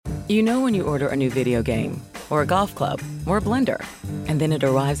You know when you order a new video game, or a golf club, or a blender, and then it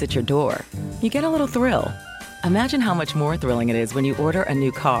arrives at your door, you get a little thrill. Imagine how much more thrilling it is when you order a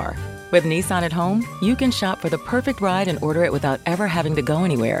new car. With Nissan at home, you can shop for the perfect ride and order it without ever having to go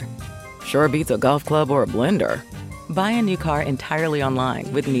anywhere. Sure beats a golf club or a blender. Buy a new car entirely online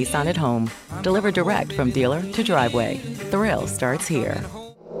with Nissan at home. Delivered direct from dealer to driveway. Thrill starts here.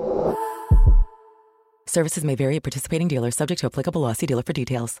 Services may vary at participating dealers, subject to applicable law. See dealer for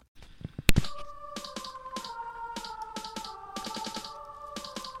details.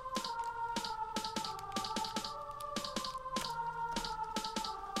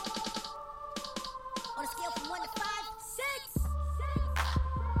 On a scale from 1 to 5, 6.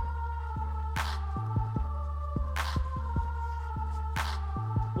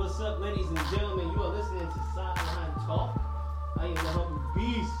 What's up, ladies and gentlemen? You are listening to Sideline Talk. I am the humble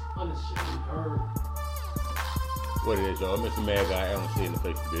beast on the shady herb. What it is, y'all? Mr. Mad Guy, I don't see in the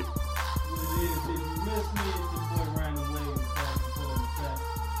face, bitch. What it is, if you miss me, it's your boy Random Waves back and forth in fact.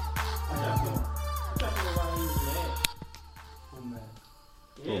 I'm talking about you mad. I'm mad.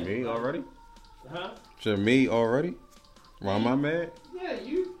 Oh, me already? Huh? So me already? Why am I mad? Yeah, I ain't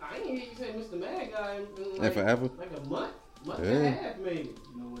hear you say Mr. Mad Guy in And forever? like a month and Yeah. a half maybe.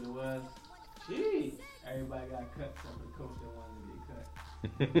 You know what it was? Gee, Everybody got cut, so the coach didn't want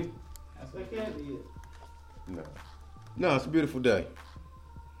to get cut. That's what that can't be it. No. No, it's a beautiful day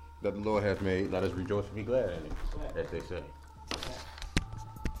that the Lord has made. Let us rejoice and be glad in it, as they say.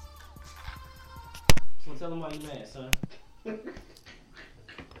 So tell them why you mad, son.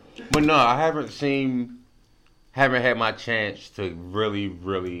 But no, I haven't had my chance to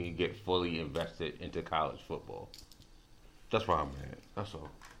really get fully invested into college football. That's why I'm mad. That's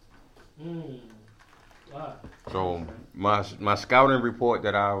all. Wow. So my scouting report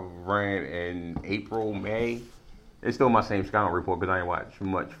that I ran in April, May, it's still my same scouting report because I ain't watched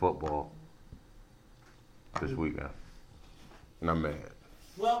much football this weekend. And I'm mad.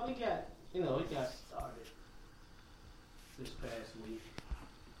 Well, we got started this past week.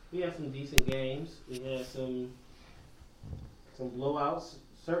 We had some decent games. We had some blowouts.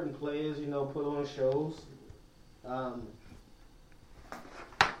 Certain players, put on shows.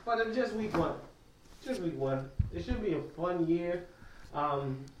 But it's just week one. It should be a fun year.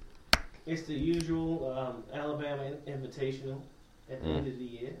 It's the usual Alabama Invitational at the end of the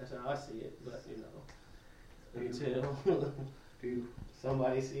year. That's how I see it. But until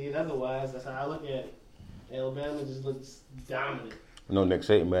somebody see it otherwise, that's how I look at it. Alabama just looks dominant. I know Nick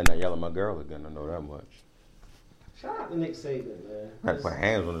Saban better not yell at my girl again. I know that much. Shout out to Nick Saban, man. I had to put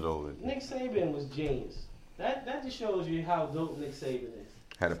hands on his old. Nick Saban was genius. That just shows you how dope Nick Saban is.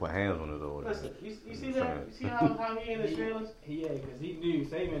 Had to put hands on his old. Listen, you see that? You see how he in his feelings? Yeah, because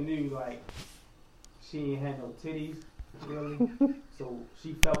Saban knew, like, she ain't had no titties, really. So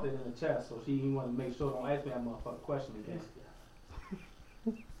she felt it in her chest, so she didn't want to make sure don't ask me that motherfucking question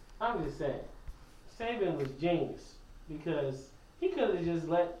again. I'm just saying, Saban was genius because he could have just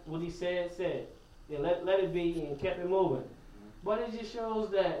let what he said. Yeah, let it be and kept it moving. But it just shows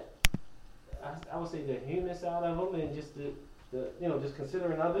that, I would say, the human side of him and just the just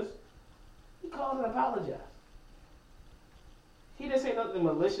considering others. He called and apologized. He didn't say nothing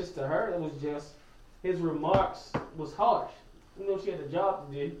malicious to her. It was just his remarks was harsh. She had a job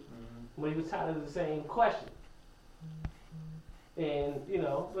to do, but he was tired of the same question. And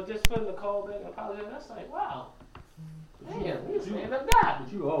but just putting the call back and apologize, that's like, wow. Damn, he's a stand-up guy. But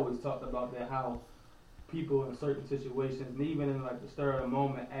you always talked about that, how people in certain situations, even in like the stir of the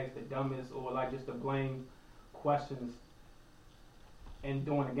moment, ask the dumbest or like just the blame questions and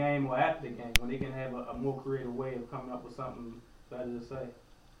during the game or after the game when they can have a more creative way of coming up with something better to say.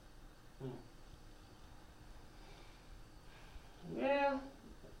 Yeah,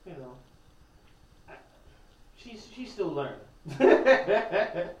 she's still learning. She's still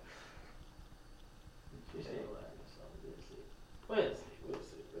learning, so we'll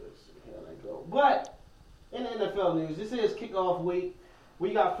see how that goes. But in the NFL news, this is kickoff week.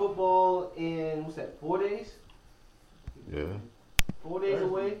 We got football in 4 days? Yeah. 4 days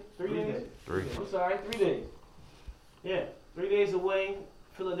away? 3 days? 3. I'm sorry, 3 days. Yeah, 3 days away.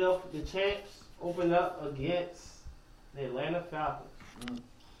 Philadelphia, the champs, open up against the Atlanta Falcons.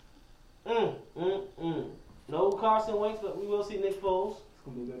 No Carson Wentz, but we will see Nick Foles. It's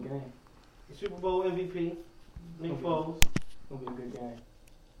going to be a good game. The Super Bowl MVP, Nick Foles. It's going to be a good game.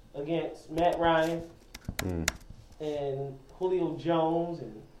 Against Matt Ryan and Julio Jones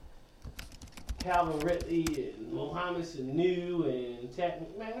and Calvin Ridley and Mohamed Sanu and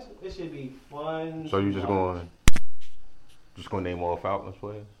man, this should be fun. So you just going name all Falcons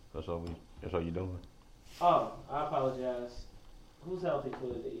players? That's all you doing? Oh, I apologize. Who's healthy for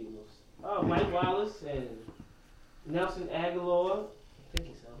the Eagles? Oh, Mike Wallace and Nelson Aguilar. I think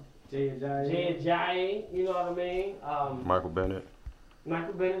he's healthy. Jay Ajayi, you know what I mean? Michael Bennett.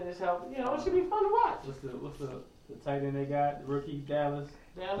 Michael Bennett is healthy. You know, it should be fun to watch. What's the tight end they got? The rookie Dallas.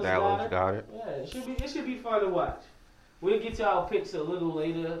 Dallas Got it. Yeah, it should be fun to watch. We'll get to our picks a little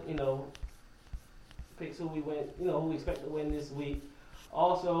later. You know, picks who we win. You know, who we expect to win this week.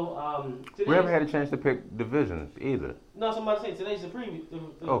 Also, We haven't had a chance to pick divisions either. No, somebody say today's the preview.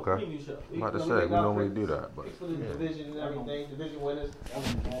 The Okay. preview show. I'm about to say, we normally do that, but Picks for the division and everything. Division winners.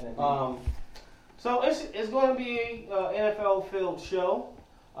 Um, So it's going to be an NFL filled show.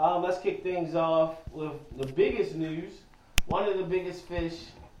 Let's kick things off with the biggest news. One of the biggest fish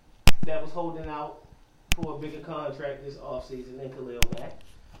that was holding out for a bigger contract this offseason in Khalil Mack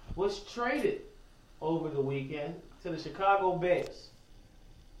was traded over the weekend to the Chicago Bears.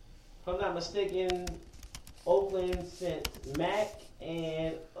 If I'm not mistaken, Oakland sent Mack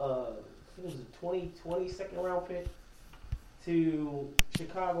and I think it was a 2020 second round pick to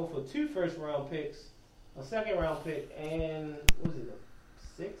Chicago for 2 first round picks, a second round pick, and what was it,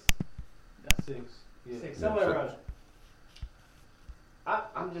 a 6? That's 6. Yeah. 6, somewhere six. around there.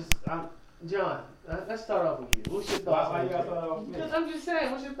 I'm John, let's start off with you. What's your thoughts Why on you the gotta trade? start off with me? Because I'm just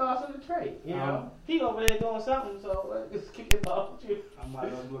saying, what's your thoughts on the trade? You know, Um, he over there doing something, so let's kick it off with you. I might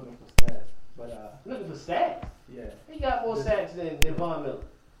have been looking for stats, but Looking for stats. yeah. He got more sacks than Von Miller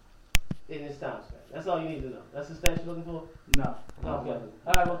in his time span. That's all you need to know. That's the stats you're looking for? No. Okay.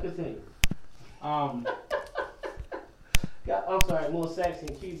 All right, well, continue. Um, I'm sorry, more sacks than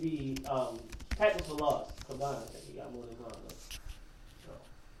QB tackles for loss combined. I think he got more than Von Miller.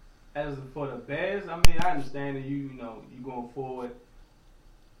 as for the Bears, I mean, I understand that you going forward.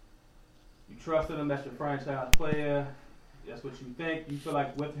 You trusted him. That's your franchise player. That's what you think. You feel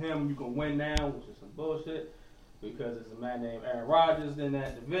like with him you can win now, which is some bullshit because it's a man named Aaron Rodgers in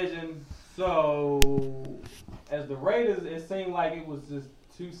that division. So, as the Raiders, it seemed like it was just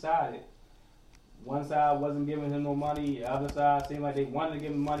two-sided. One side wasn't giving him no money. The other side seemed like they wanted to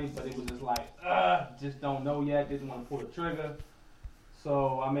give him money, but it was just like, just don't know yet. Didn't want to pull the trigger.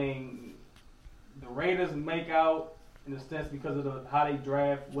 So, I mean, the Raiders make out in a sense because of how they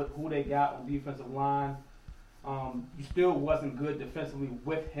draft, who they got on defensive line. You still wasn't good defensively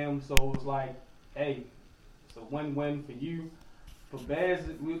with him, so it was like, hey, it's a win-win for you. For Bears,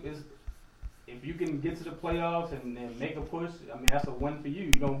 if you can get to the playoffs and make a push, I mean, that's a win for you.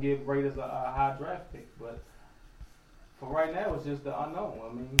 You don't give Raiders a high draft pick, but for right now, it's just the unknown.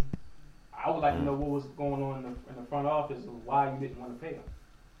 I mean, I would like to know what was going on in the front office and why you didn't want to pay him.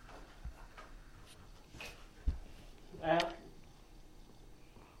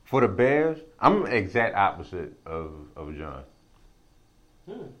 for the Bears, I'm the exact opposite of John.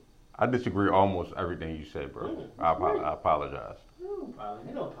 I disagree almost everything you said, bro. I apologize.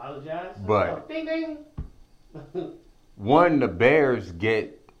 They don't apologize. But- ding ding. One, the Bears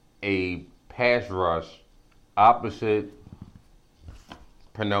get a pass rush opposite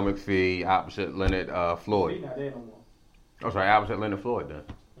Pernell McPhee, opposite Leonard Floyd. He's not there no more. I'm sorry, opposite Leonard Floyd then.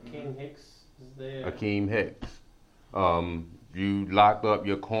 King Hicks is there. Akeem Hicks. You locked up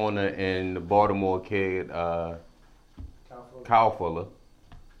your corner in the Baltimore kid, Kyle Fuller.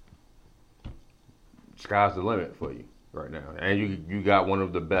 Sky's the limit for you right now. And you got one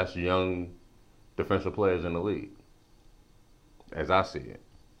of the best young defensive players in the league, as I see it.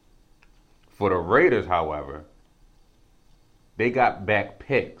 For the Raiders, however, they got back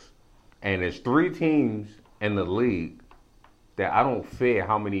picks. And there's 3 teams in the league that I don't fear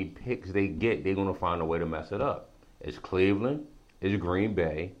how many picks they get, they're going to find a way to mess it up. It's Cleveland, it's Green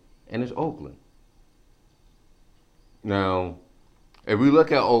Bay, and it's Oakland. Now, if we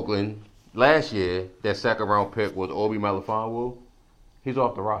look at Oakland, last year, their second round pick was Obi Melifonwu. He's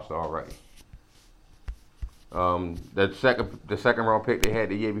off the roster already. The second round pick they had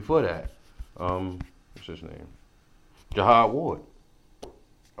the year before that, what's his name? Jahad Ward,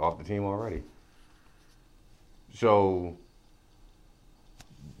 off the team already. So,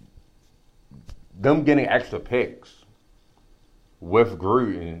 them getting extra picks with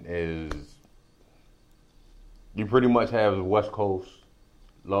Gruden is, you pretty much have the West Coast,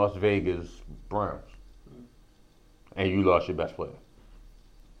 Las Vegas Browns, and you lost your best player.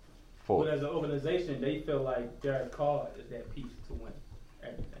 But as an organization, they feel like Derek Carr is that piece to win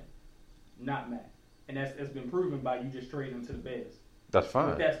everything, not Matt. And it's been proven by you just trading him to the Bears. That's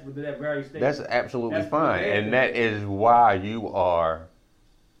fine. That's with that very statement. That's absolutely That's fine. bad. And that is why you are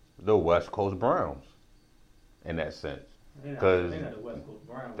the West Coast Browns in that sense. They're not 'cause the West Coast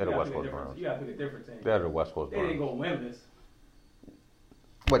Browns. they're the You gotta West pick a Coast different- Browns. You got to pick a different team. They're the West Coast They didn't Browns. go winless.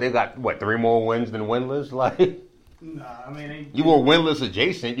 But they got, 3 more wins than winless? Like, Nah, I mean, You were winless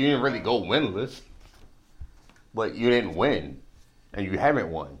adjacent. You didn't really go winless, but you didn't win, and you haven't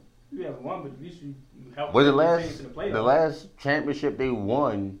won. you haven't won, but at least you helped. Was it your team last to the playoffs. the last championship they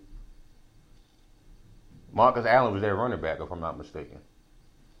won? Marcus Allen was their running back, if I'm not mistaken.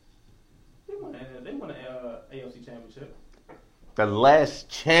 They won an AFC championship. The last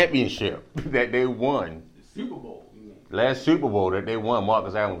championship that they won, The Super Bowl, you mean? last Super Bowl that they won,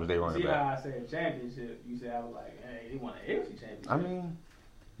 Marcus Allen was their running See back. how I said championship? You said I was like, hey, they won an AFC championship. I mean,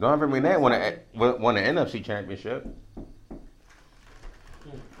 don't ever mean that won an NFC championship.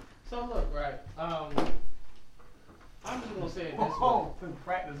 So look, right. I'm just gonna say it this way. Oh,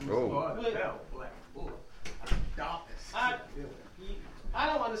 practice was Oh. squad. Wait. Hell, black bull. Darkness. I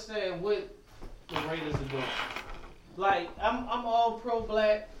don't understand what the Raiders are doing. Like, I'm all pro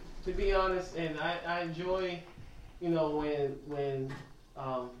black, to be honest, and I enjoy, when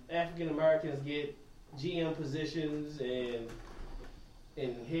African Americans get GM positions and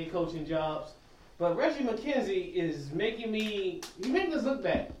head coaching jobs. But Reggie McKenzie is making us look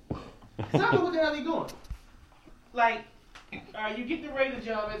bad. 'Cause I don't know what the hell he's doing. Like, you get the Raiders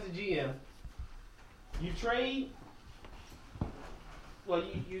job as a GM. You trade. Well,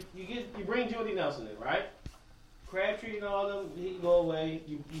 you bring Jordy Nelson in, right? Crabtree and all them, he can go away.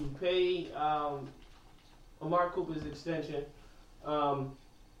 You pay Amari Cooper's extension, and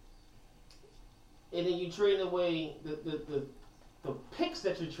then you trade away the picks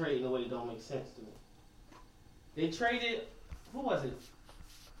that you're trading away don't make sense to me. They traded, who was it?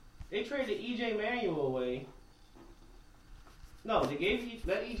 They traded EJ Manuel away. No, they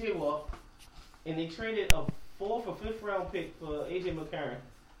let EJ walk, and they traded a 4th or 5th round pick for AJ McCarron,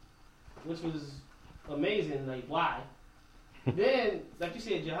 which was amazing. Like, why? Then, like you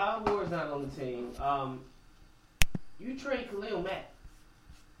said, Jahad Ward's not on the team. You trade Khalil Mack.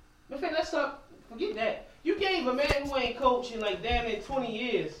 In fact, forget that. You gave a man who ain't coached in like damn near 20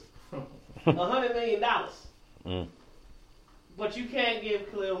 years $100 million. But you can't give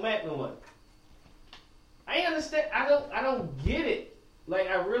Khalil Mack no money. I understand. I don't get it. Like,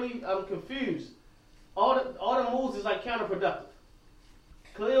 I'm confused. All the moves is like counterproductive.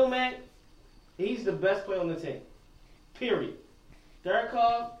 Khalil Mack, he's the best player on the team. Period. Derek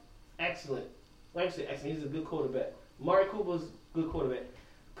Carr, excellent. Like I said, excellent. He's a good quarterback. Amari Cooper's a good quarterback.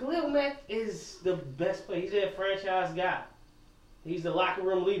 Khalil Mack is the best player. He's their franchise guy. He's the locker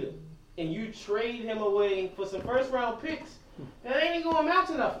room leader. And you trade him away for some first round picks that ain't gonna amount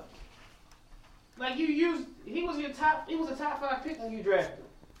to nothing. Like, he was a top 5 pick when you drafted him.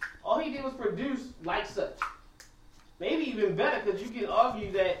 All he did was produce like such. Maybe even better, because you can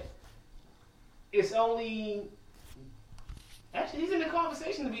argue that it's only... Actually, he's in the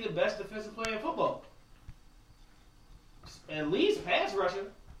conversation to be the best defensive player in football. At least pass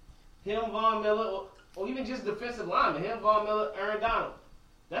rusher. Him, Von Miller, or even just defensive lineman. Him, Von Miller, Aaron Donald.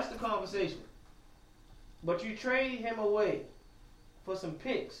 That's the conversation. But you trade him away for some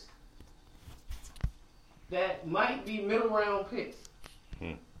picks that might be middle round picks.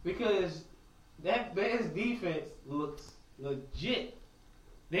 Because that Bears defense looks legit.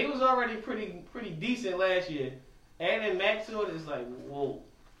 They was already pretty decent last year. Adding Max to it is like, whoa.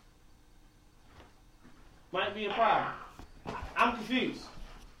 Might be a problem. I'm confused.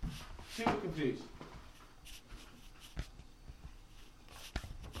 Super confused.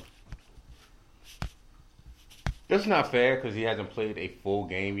 That's not fair because he hasn't played a full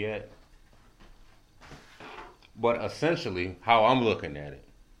game yet. But essentially, how I'm looking at it,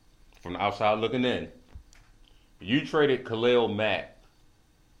 from the outside looking in, you traded Khalil Mack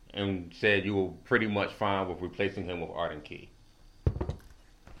and said you were pretty much fine with replacing him with Arden Key.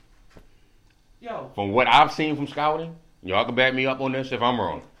 Yo. From what I've seen from scouting, y'all can back me up on this if I'm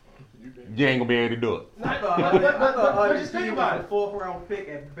wrong. You ain't gonna be able to do it. But just think about it. 4th round pick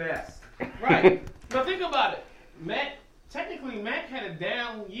at best. Right. But think about it. Mack had a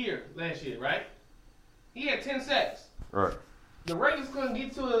down year last year, right? He had 10 sacks. Right. The Raiders couldn't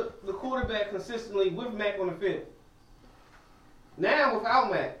get to the quarterback consistently with Mack on the field. Now, without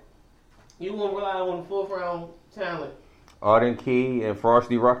Mack, you're going to rely on 4th round talent. Arden Key and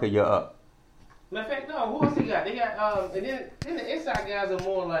Frosty Rucker, you're up. Matter of fact, no, who else they got? They got, and then the inside guys are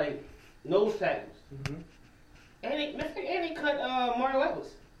more like nose tackles. Mm-hmm. And they cut Mario Edwards.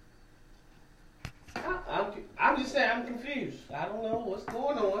 I'm just saying, I'm confused. I don't know what's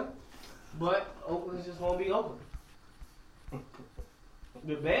going on, but Oakland's just gonna be Oakland.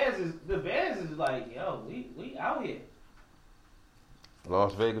 The Bears is like, yo, we out here.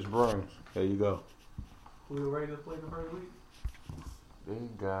 Las Vegas Browns. There you go. Who the Raiders play the first week?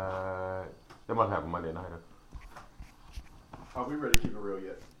 They must have a Monday nighter. Are we ready to keep it real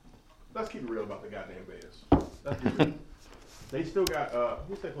yet? Let's keep it real about the goddamn Bears. Let's be real. They still got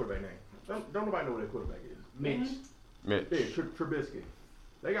who's that quarterback name? Don't nobody know what their quarterback is. Mitch. Mitch. Yeah, Trubisky.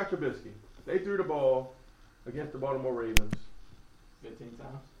 They got Trubisky. They threw the ball against the Baltimore Ravens 15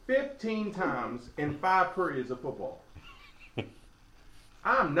 times. 15 times in 5 periods of football.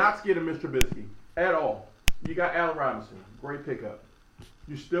 I'm not scared of Mr. Trubisky at all. You got Allen Robinson, great pickup.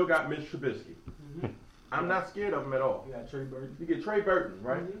 You still got Mitch Trubisky. I'm not scared of him at all. You got Trey Burton. You get Trey Burton,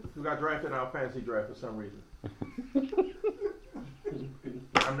 right? Who got drafted in our fantasy draft for some reason.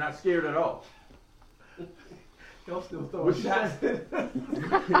 I'm not scared at all. They'll still throw What you shots.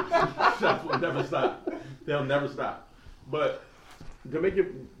 Shots will never stop. They'll never stop. But to make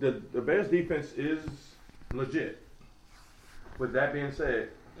it, the Bears defense is legit. With that being said,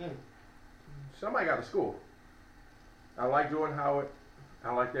 somebody got to score. I like Jordan Howard.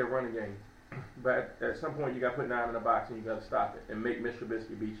 I like their running game. But at some point, you got to put 9 in the box and you got to stop it and make Mr.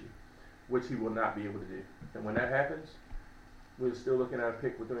 Trubisky beat you, which he will not be able to do. And when that happens, we're still looking at a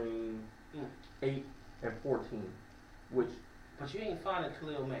pick between 8 and 14, which But you ain't finding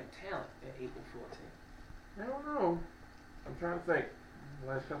Khalil Mack talent at 8 and 14. I don't know. I'm trying to think. The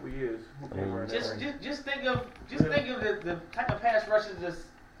last couple of years, who came right Just there? think of the type of pass rushes,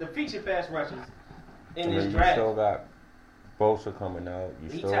 the feature pass rushes in And this then you draft. still got Bosa coming out. You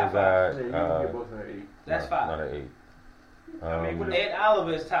He still top got five. Yeah, you can get both in the 8. That's not 5. an 8. I mean, what Ed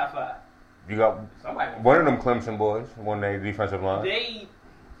Oliver is top 5. You got Somebody. one of them Clemson boys, one of their defensive line. They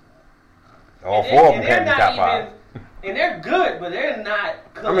All and 4 of and them they're can't be not top even, 5. and they're good, but they're not.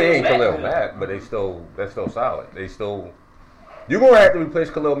 I mean, they ain't Khalil good. Mack, but they're still solid. They still. You're gonna have to replace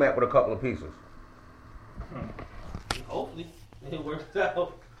Khalil Mack with a couple of pieces. Hopefully, it works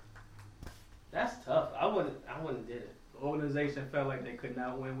out. That's tough. I wouldn't did it. The organization felt like they could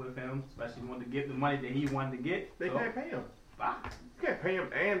not win with him, especially wanted to get the money that he wanted to get. They So, can't pay him. bye. You can't pay him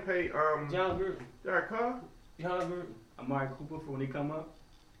and pay John Gruden. Derek Carr. John Gruden. Amari Cooper for when he come up.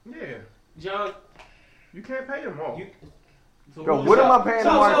 Yeah, John. you can't pay them all. You, So Yo, who's- what am I paying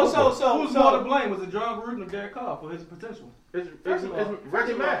Amari Cooper? who's more to blame? Was it John Gruden or Derek Carr for his potential? It's First of all-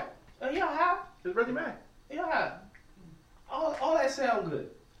 Reggie Mack. how? It's Reggie Mack. Yeah. All that sound good.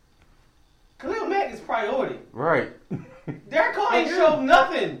 Khalil Mack is priority. Right. Derek Carr ain't Okay. showed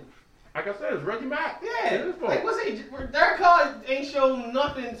nothing. Like I said, it's Reggie Mack. Yeah. It's his fault. Like, what's he? Derek Carr ain't showed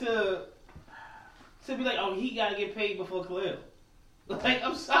nothing to be like, oh, he gotta get paid before Khalil. Like,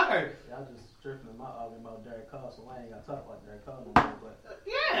 I'm sorry. Y'all just drifting my argument about Derek Carr, so I ain't got to talk about Derek Carr no more. But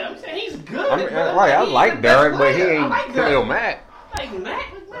Yeah, I'm saying he's good. I mean, but right. I he's like the best Derek, but he player. I ain't like Khalil Derek. Mack. Like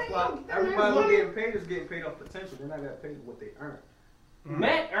Mack, that's why everybody who's getting paid is getting paid off potential. They're not getting paid what they earn.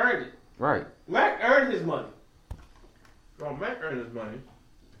 Mack earned it. Right. Mack earned his money. Well, Mack earned his money.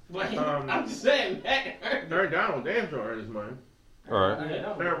 But Um, I'm just saying, Mack earned it. Aaron Donald damn sure earned his money. All right.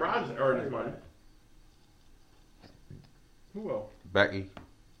 Yeah. Aaron Rodgers earned his money. Who else? Becky.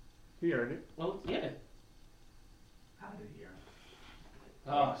 He earned it. Well, yeah. How did he earn?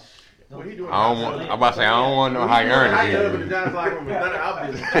 Oh, What he doing? I don't want. I'm about to say I don't want to know how you earn I it. know, but the Giants locker room is none of our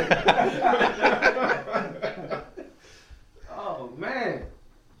business. Oh man.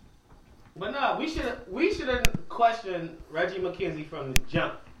 But no, we should have questioned Reggie McKenzie from the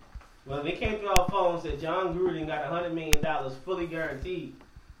jump. Well, they came through our phone and said John Gruden got $100 million fully guaranteed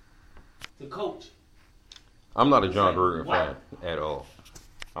to coach. I'm not a John Like, Gruden what? fan at all.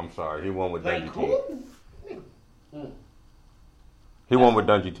 I'm sorry. He won with Like Dungy Team. who? He won with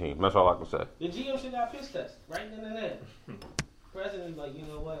Dungy Team. That's all I can say. The GM should have piss test right then and there. President's like, you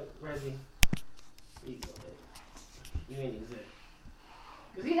know what, Reggie, you go ahead. You ain't exist.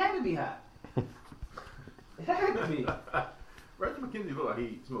 Because he had to be hot. It had to be. Reggie McKenzie looked like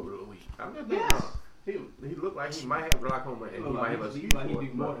he smoked a little weed. I'm just being Yes. honest. He looked like he might have glaucoma and he Look might like have a he excuse like he for do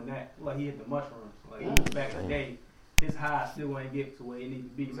it. more but- than that. Look like he hit the mushrooms. Like back in the day, his high still ain't get to where he need to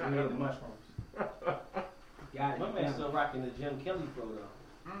be. So he hit the mushrooms. Got it. My man's still rocking the Jim Kelly pro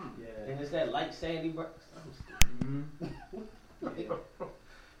though. Yeah. And it's that light sandy brush. Mm-hmm.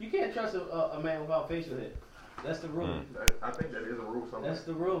 You can't trust a man without facial hair. That's the rule. I think that is a rule somewhere. That's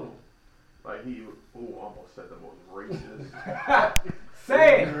the rule. Like he almost said the most racist.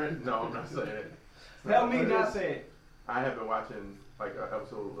 Say it. No, I'm not saying it. Tell me not say it. I have been watching like an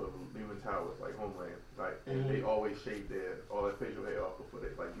episode of Lehman Towers, like Homeland, like, and they always shave all their facial hair off before they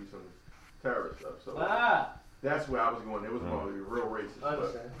like do some terrorist stuff. So that's where I was going. It was going to be real racist, I but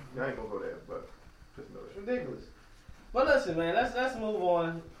understand. I ain't gonna go there. But just know It's that. ridiculous. But listen, man, let's move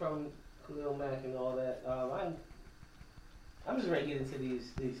on from Khalil Mack and all that. I'm just ready to get into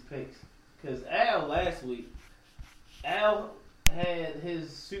these picks because Al last week, Al had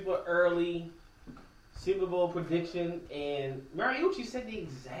his super early Super Bowl prediction, and Mariucci said the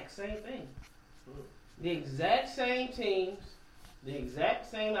exact same thing. The exact same teams, the exact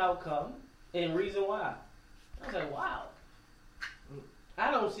same outcome, and reason why. I was like, wow.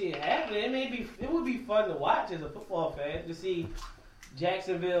 I don't see it happening. It would be fun to watch as a football fan to see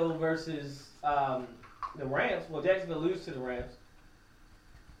Jacksonville versus the Rams. Well, Jacksonville lose to the Rams.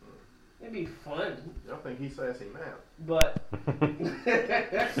 It'd be fun. I think he's sassy now. But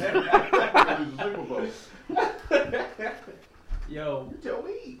Yo, You tell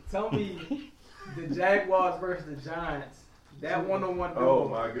me. tell me the Jaguars versus the Giants. That one-on-one duel. Oh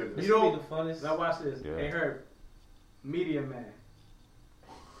my goodness. this You would know- be the funnest. Now watch this. Yeah. Hey, Herb. Media man.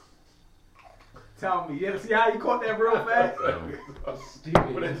 Tell me. You see how you caught that real fast?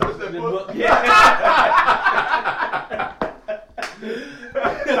 Stupid. When they touch that The book. book- Yeah.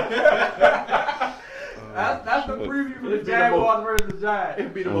 That's the preview for the It'd be the Jaguars versus the Giants.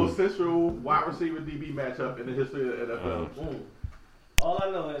 It'd be the most central wide receiver DB matchup in the history of the NFL. Mm. All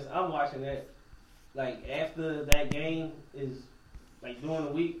I know is I'm watching that. Like after that game is like during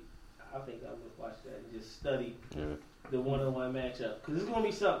the week, I think I'm gonna watch that and just study Yeah. the one-on-one matchup because it's gonna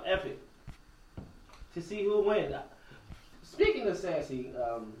be something epic to see who wins. Speaking of sassy,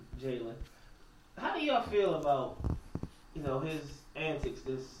 Jalen, how do y'all feel about his antics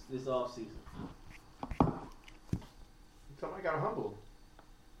this off season? Somebody got to humble.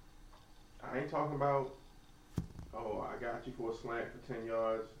 I ain't talking about, oh, I got you for a slant for 10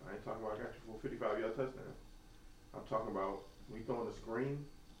 yards. I ain't talking about I got you for a 55-yard touchdown. I'm talking about we throwing a screen,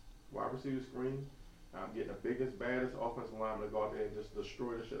 wide receiver screen. I'm getting the biggest, baddest offensive lineman to go out there and just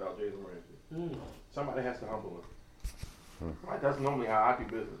destroy the shit out of Jalen Ramsey. Somebody has to humble him. Like, that's normally how I do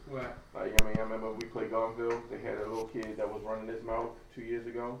business. Right. Like, I remember we played Gardenville. They had a little kid that was running his mouth 2 years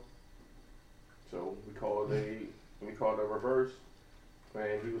ago. So we called a reverse,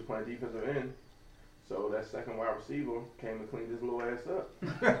 and he was playing defensive end. So that second wide receiver came and cleaned his little ass up.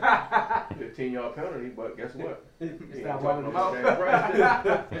 15-yard penalty, but guess what? It's not running him out. You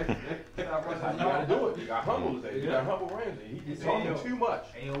gotta do it. You got humble today. You got humble Ramsey. He's talking too much.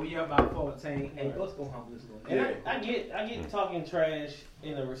 Hey, yo, we up by 14. Hey, let's go humble this one. And I get talking trash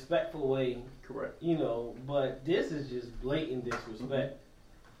in a respectful way, Correct. but this is just blatant disrespect.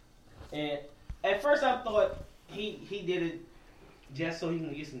 And at first I thought he did it just so he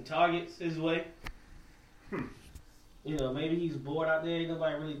can get some targets his way. Maybe he's bored out there, ain't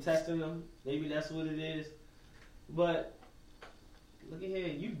nobody really testing him. Maybe that's what it is. But look at here,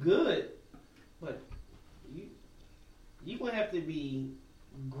 you good, but you gonna have to be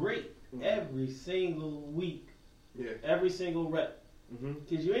great every single week, Yeah. every single rep,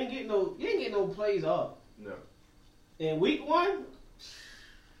 cause you ain't getting no plays off. No. In week one,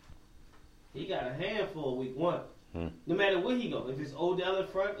 he got a handful week one. No matter where he go, if it's Odell in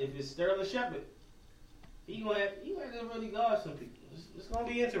front, if it's Sterling Shepard, he gonna have to really guard some people. It's gonna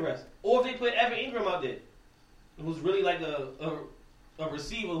be interesting. Or if they put Evan Ingram out there, who's really like a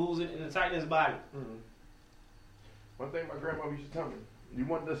receiver who's in the tight end's body. One thing my grandmother used to tell me: you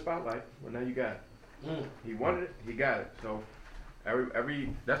wanted the spotlight, well now you got it. He wanted it, he got it. So every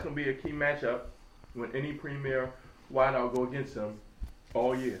that's gonna be a key matchup when any premier wideout go against him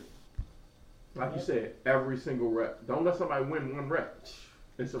all year. Like you said, every single rep. Don't let somebody win one rep.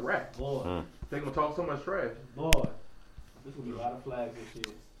 It's a wrap. Boy, They gonna talk so much trash. boy. This will be a lot of flags this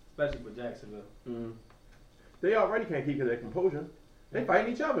year, especially for Jacksonville. They already can't keep their composure. They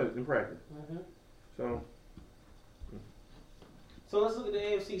fighting each other in practice. So So let's look at the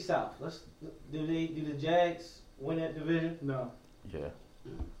AFC South. Do the Jags win that division? No. Yeah.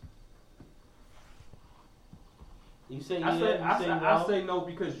 You say I say no? I say no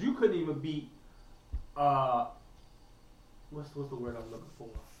because you couldn't even beat what's the word I'm looking for?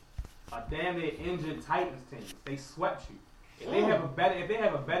 A damn near injured Titans team. They swept you. If they have a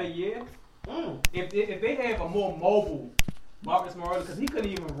better year, if they have a more mobile Marcus Mariota, because he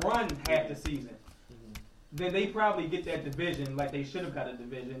couldn't even run half the season, then they probably get that division like they should have got a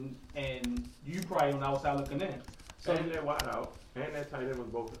division, and you probably on the outside looking in. So that wideout and that tight end was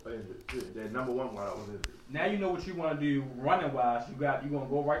both injured. That number one wideout was injured. Now you know what you want to do running wise. You're gonna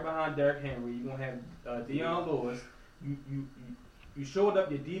go right behind Derrick Henry. You're gonna have Deion Lewis. You showed up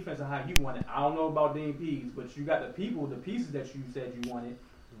your defense and how you want it. I don't know about Dean Pease, but you got the pieces that you said you wanted.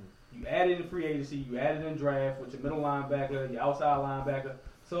 You added in free agency. You added in draft with your middle linebacker, your outside linebacker.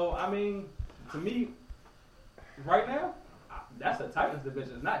 So I mean, to me, right now, that's the Titans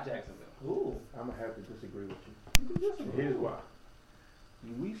division. It's not Jacksonville. Ooh. I'm gonna have to disagree with you. And here's why.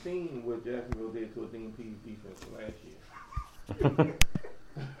 We seen what Jacksonville did to a Dean Pease defense last year.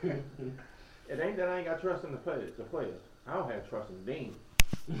 It ain't that I ain't got trust in the players. I don't have trust in Dean.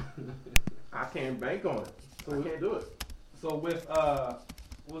 I can't bank on it. I can't do it. So with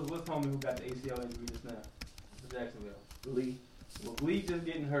what's homie who got the ACL injury just now for Jacksonville? Lee. Well, Lee just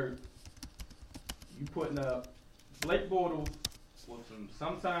getting hurt. You putting up Blake Bortles with some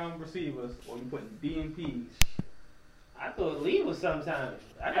sometime receivers, or you putting DMPs. I thought Lee was sometime.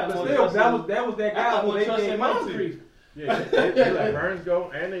 I But got still, that was that I guy got who more they trust gave in money to. Moncrief. Yeah, they let Burns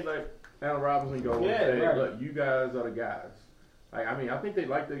go, and they let Allen Robinson go. Yeah, and say, right. look, you guys are the guys. Like, I mean, I think they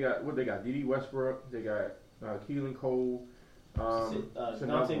got D.D. Westbrook, they got Keelan Cole,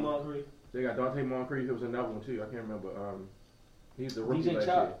 Dante Moncrief. They got Dante Moncrief. There was another one too. I can't remember. He's the rookie DJ last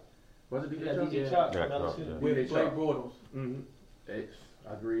Chalk. year. Was it DJ Yeah, Chalk? DJ Chalk. Yeah, from Chalk, LSU. yeah. With DJ Blake Chalk. Bortles.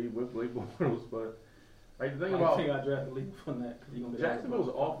 I agree with Blake Bortles, but like the thing I about think I drafted Lee from that. 'Cause he gonna be Jacksonville's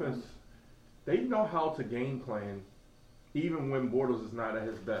offense, they know how to game plan, even when Bortles is not at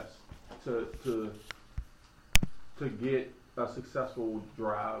his best, to get a successful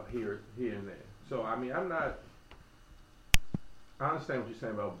drive here and there. So I mean, I understand what you're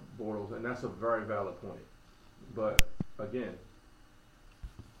saying about Bortles, and that's a very valid point. But again,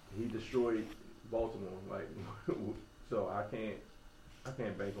 he destroyed Baltimore, like so I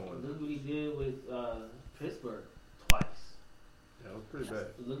can't bank on Look it. what he did with Pittsburgh twice. That was pretty bad.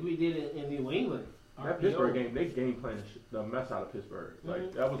 Look what he did in New England. That Pittsburgh game, they game planned the mess out of Pittsburgh.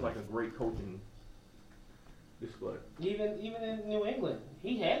 Like that was like a great coaching display. Even in New England,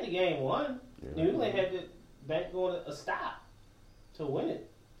 he had the game won. Yeah. New England had the back going a stop to win it.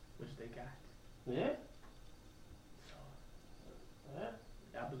 which they got. Yeah. So,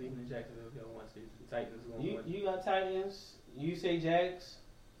 Yeah. I believe in Jacksonville going once the Titans going to win. You got Titans. You say Jags.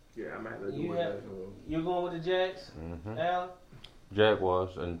 Yeah, I'm gonna have to do You it. have- You're going with the Jags, Mm-hmm. Al?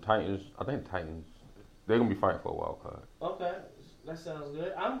 Jaguars and Titans. I think Titans. They're gonna be fighting for a wild card. Okay, that sounds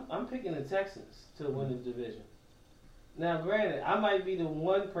good. I'm picking the Texans to win the division. Now, granted, I might be the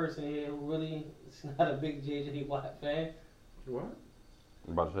one person here who really is not a big J.J. Watt fan. What?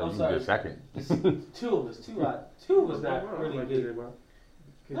 I'm about to say I'm you sorry. can get second. It's two of us. Two of us not really big.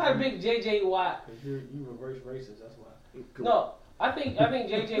 Not a big J.J. Watt. Because you reverse racist, that's why. No, I think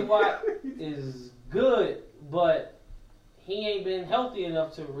J.J. Watt is good, but he ain't been healthy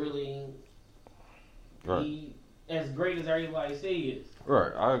enough to really Right. be as great as everybody say he is.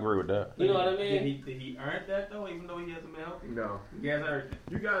 Right. I agree with that. You know what I mean? Did he earn that though, even though he hasn't been healthy? No. He has everything.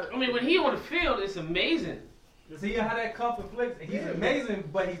 You got I mean, when he on the field, it's amazing. See how that conflicts? He's amazing,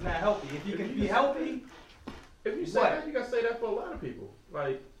 but he's not healthy. If he can be healthy, if you say What? that, you gotta say that for a lot of people.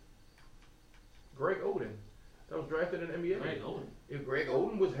 Like Greg Oden, that was drafted in the NBA. Greg Oden. If Greg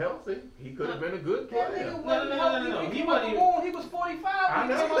Oden was healthy, he could have been a good that player. nigga No, wasn't no, no, healthy. no, no. When He He wasn't wasn't born. He was 45 I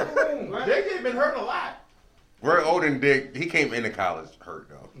when he came out the room. Right. JJ been hurt a lot. Greg Oden he came into college hurt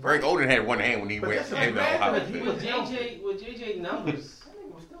though. Greg Oden had one hand when he But went that's into imagine Ohio if he State. was With JJ numbers, That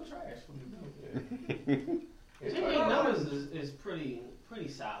nigga was still trash from the beginning. JJ numbers is pretty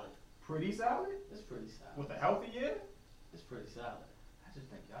solid. Pretty solid? It's pretty solid. With a healthy year? It's pretty solid. I just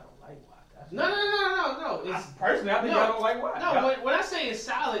think y'all don't like Watt. That's No. It's personally, I think No. y'all don't like Watt. no. When I say it's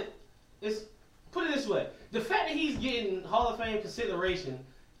solid, it's put it this way: the fact that he's getting Hall of Fame consideration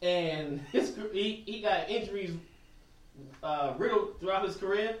and he got injuries riddled throughout his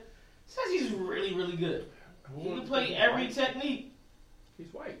career says he's really, really good. He can play every technique.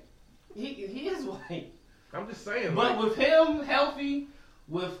 He's white. He is white. I'm just saying. But like, with him healthy,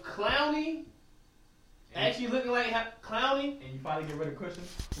 with Clowney actually looking like Clowney, And you finally get rid of Cushion.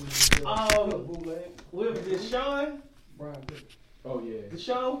 Bootleg. with Deshaun Oh, yeah.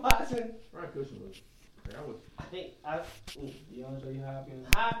 Watson, Ryan Cushion was. That was. I think DeAndre Hopkins.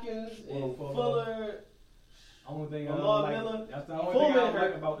 Hopkins and Fuller. Fuller. Only thing I Lamar don't like. Miller. That's the only Fullman thing I don't hurt.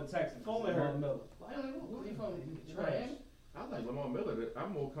 like about the Texans. Fullman Lamar hurt. Miller. Why don't you know? He from Trash. Miami. I like Lamar Miller.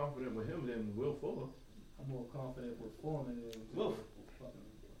 I'm more confident with him than Will Fuller. I'm more confident with Foreman than Will.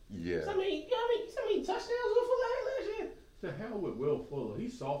 Yeah. So many touchdowns Will Fuller had last year. To hell with Will Fuller.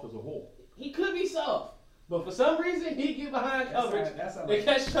 He's soft as a hole. He could be soft, but for some reason he get behind coverage That sound and like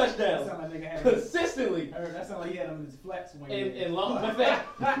catch that touchdowns sound like nigga had his, consistently. that sound like he had him in his flat swing. And long. In fact,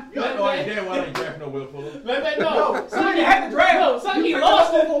 You know I damn well ain't drafting no Will Fuller. no. Son, you had to draft. No, son, he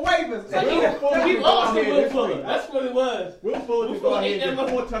lost it. for waivers. Son, Will Fuller he can lost go to ahead Will this Fuller. week. That's what it was. Will Fuller Will can go Fuller ahead ain't and that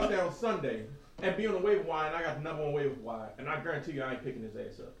get 4 touchdowns Sunday and be on the waiver wire, and I got the number 1 waiver wire, and I guarantee you I ain't picking his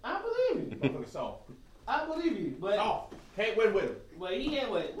ass up. I believe you. Motherfucker soft. I believe you. But Soft. Can't win with him. he had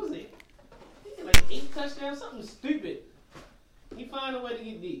what was it? He had like 8 touchdowns, something stupid. He found a way to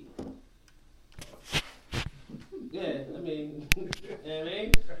get deep. Yeah, I mean, you know what I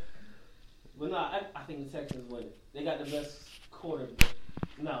mean? But no, I think the Texans win it. They got the best quarterback.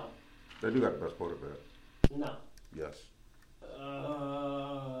 No. They do got the best quarterback. No. Yes.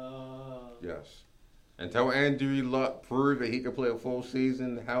 Uh, Yes. Until Andrew Luck proved that he could play a full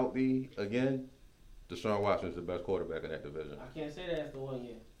season healthy again, Deshaun Watson is the best quarterback in that division. I can't say that after 1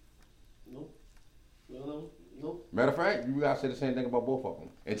 year. Nope. Nope. Matter of fact, you guys say the same thing about both of them.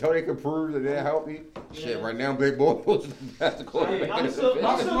 Until they can prove that they're healthy, Yeah. shit, right now, Big Bortles is the best quarterback in I'm the still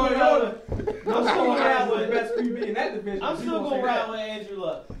division. going ride the with best QB in that division. I'm so still you gonna say ride that. with Andrew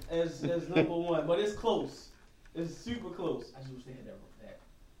Luck as number one, but it's close. It's super close. I just wish they had that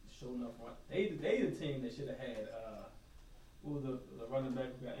show enough run. They the team that should have had what was the running back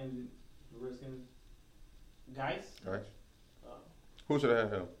who got injured, the Redskins. Geis, Right. uh, Who should have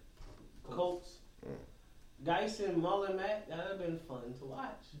had him? Colts, Geis and Mullen Matt. That'd have been fun to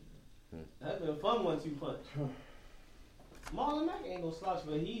watch. That'd been a fun 1-2 punch. Marlon Mack ain't gonna slouch,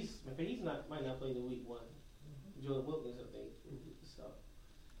 but he's might not play the week 1. Jordan Wilkins, I think, so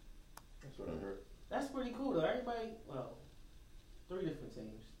That's what I heard. that's pretty cool though. Everybody, well, 3 different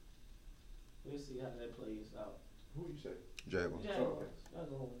teams. We'll see how that plays out. Who you say? Jaguars. Jaguars. I'll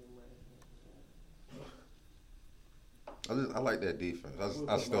go with them, I like that defense.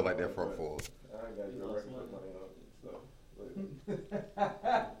 I still like that front four. I ain't got You your lost record money. money on and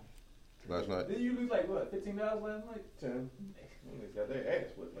stuff. Last night. Did you lose like what, $15 last night? 10. They got their ass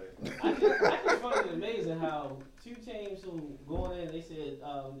whipped last night. I just find it amazing how 2 teams who going in, they said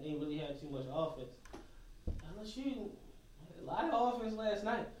ain't really had too much offense. LSU, a lot of offense last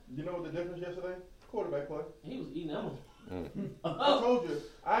night. You know what the difference yesterday? Quarterback play. He was eating them. I told you,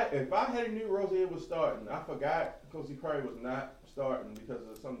 if I had knew Rozier was starting, I forgot Cozy Perry was not starting because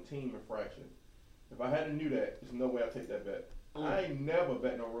of some team infraction. If I hadn't knew that, there's no way I'd take that bet. I ain't never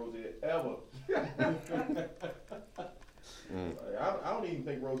betting on Rozier ever. Like, I don't even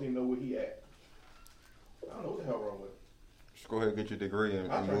think Rozier know where he at. I don't know what the hell wrong with him. Just go ahead and get your degree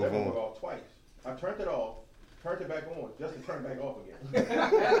and I turned move that one on. off twice. I turned it off, turned it back on, just to turn it back off again.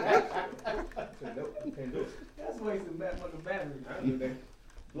 Nope, can't do it. That's wasting that much battery. I don't do that.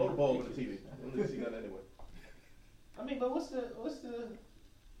 Blow the ball with the TV. I don't need to see nothing anyway. I mean, but what's the?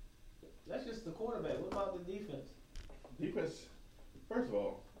 That's just the quarterback. What about the defense? Defense, first of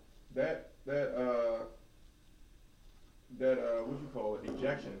all, that what you call it,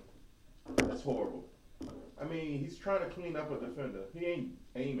 ejection, that's horrible. I mean, he's trying to clean up a defender. He ain't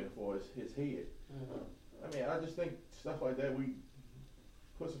aiming for his head. I mean, I just think stuff like that, we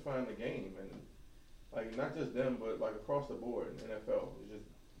pussifying the game, and like not just them, but like across the board in the NFL. It's just,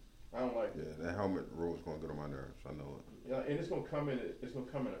 I don't like it. Yeah, that helmet rule is going to get on my nerves. I know it. Yeah, and it's gonna come in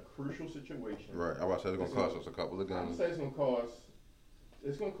a crucial situation. Right. I was saying it's going to cost us a couple of I'm games. saying it's gonna cost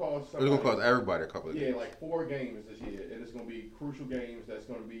It's going somebody. to cost everybody a couple of Yeah, games. like 4 games this year, and it's going to be crucial games that's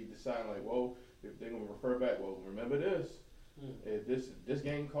going to be deciding, like, well, if they're going to refer back, well, remember this. If this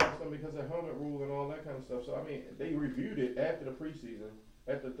game cost them because of helmet rule and all that kind of stuff. So, I mean, they reviewed it after the preseason,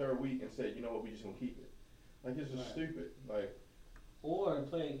 after the 3rd week, and said, you know what, we just going to keep it. Like, it's just stupid. Like, Or the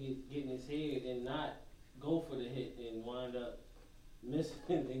player getting his head and not go for the hit and wind up missing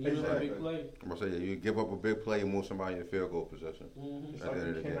and giving up a big play. I'm going to say, yeah, you give up a big play and move somebody in field goal position. it's At like the end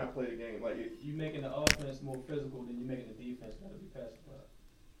you of the cannot play the game. Like, You making the offense more physical than you making the defense gotta be passive.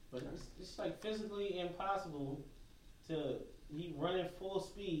 But it's like physically impossible to be running full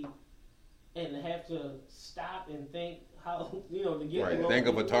speed and have to stop and think how to get Right. the Think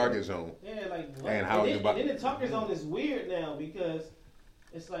of a low- target zone. Yeah, like what? And how you then, about- and then the target zone is weird now because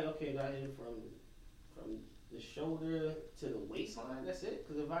it's like okay, got hit from the shoulder to the waistline. That's it.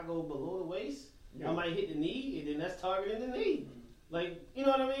 Because if I go below the waist, I might hit the knee, and then that's targeting the knee. Like you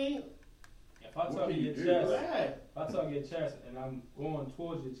know what I mean? If I What target can your you do, chest, Right. if I target your chest and I'm going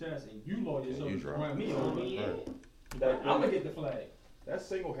towards your chest and you lower your And shoulder you to drop. run me You know what I over, mean? Right. that, I'm gonna get the flag. that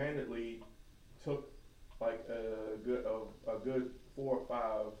single-handedly took like a good 4 or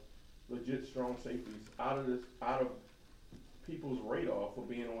 5 legit strong safeties out of people's radar for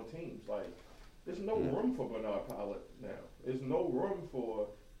being on teams. Like, there's no room for Bernard Pilot now. There's no room for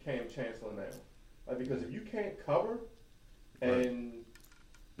Cam Chancellor now. Like, because if you can't cover and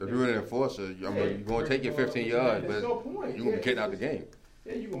If you're an enforcer, you're going to take your 15 yards, there's but no point. you're going to be kicked out the game.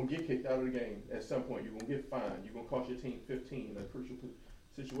 Yeah, you're going to get kicked out of the game at some point. You're going to get fined. You're going to cost your team 15 in a crucial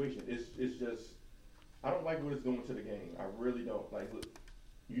situation. It's just, I don't like what it's doing to the game. I really don't. Like, look,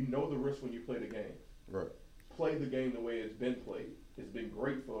 you know the risk when you play the game. Right. Play the game the way it's been played. It's been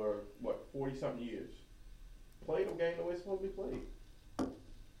great for, 40-something years. Play the game the way it's supposed to be played.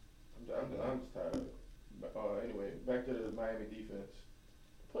 I'm just tired of it. Anyway, back to the Miami defense.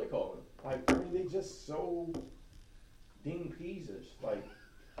 Play calling. Like, I mean, they just so Dean Peasers. Like,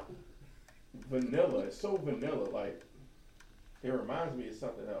 vanilla. It's so vanilla. Like, it reminds me of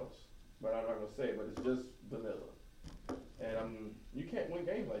something else. But I'm not going to say it, but it's just vanilla. And you can't win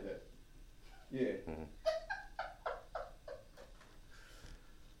games like that. Yeah.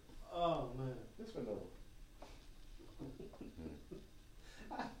 Oh man. This one though.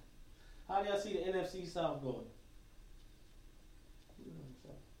 How do y'all see the NFC South going?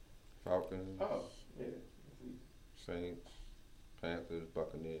 Falcons, Oh, yeah. Saints, Panthers,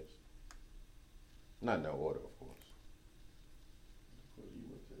 Buccaneers. Not in that order, of course. You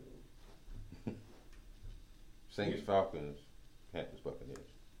went to Saints, Falcons, Panthers, Buccaneers.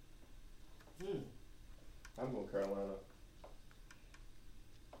 I'm going Carolina.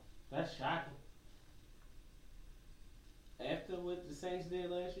 That's shocking. After what the Saints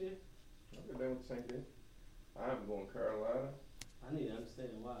did last year, I've been with the same thing. I'm going Carolina. I need to understand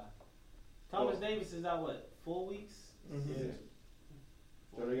why. Thomas Davis is out what, 4 weeks? Yeah.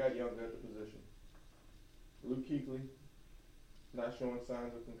 So they got younger at the position. Luke Kuechly, not showing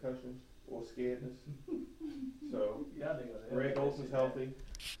signs of concussion or scaredness. So Yeah, they got Greg Olson's healthy.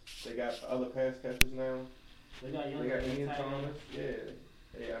 They got other pass catchers now. They got They younger got than Ian tight end. Thomas.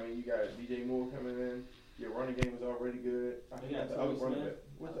 Yeah. I mean, you got DJ Moore coming in. Your running game is already good. I They forgot got the other Torrey running Smith. back.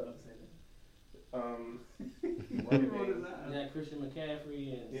 What's I was up? about to say that. Running game. They got Christian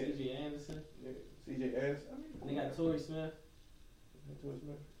McCaffrey and Yeah. C.J. Anderson. Yeah. CJ Anderson. I mean, They got Torrey Smith. Torrey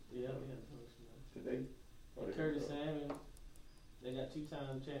Smith Yeah, we got Torrey Smith. today. Oh, they Curtis got- Samuel. They got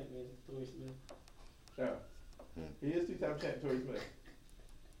 2-time champion Torrey Smith. Yeah. He is 2-time champ, Torrey Smith.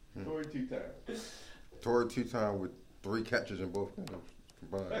 Torrey 2-time. Torrey 2-time with 3 catches in both games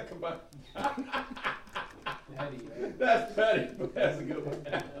combined. Come on. Petty, man. That's petty, but that's a good one.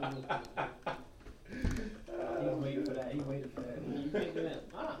 He was waiting for that. He waited for that. You picking that?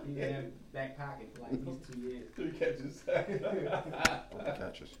 Ah, He had that back pocket for like these 2 years. 3 catches. 4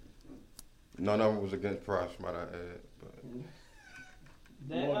 catches. None of them was against Price, might I add. But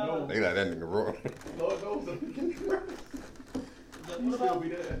that, Lord knows. they let that nigga roll. Lord knows what he'll still about be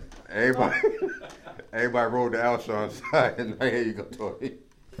there. Everybody rolled the Alshon side, and like, here you go, Torrey.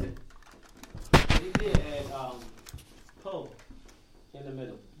 they did add Poe in the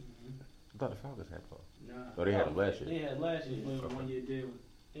middle. I thought the Falcons had Poe. Nah. Oh, they had him last year. They had last year. He was a 1-year deal.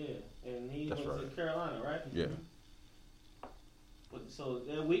 Yeah, and he That's went to right. Carolina, right? Yeah. But so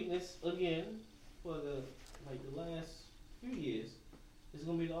their weakness again for the last few years is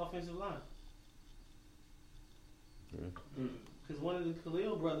gonna be the offensive line. Because one of the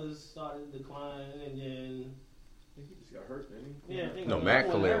Khalil brothers started to decline, and then I think he just got hurt, didn't he? yeah, I think No, one Matt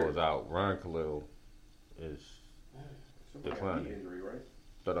hurt. Khalil was out. Ryan Khalil is. Somebody got a Declining. knee injury, right?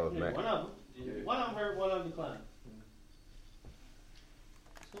 Thought that was Yeah, Matt. one of them. Yeah. One of them hurt, one of them declined.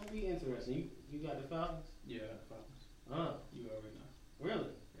 It's gonna be interesting. You got the Falcons? Yeah, Falcons. You You already know. really?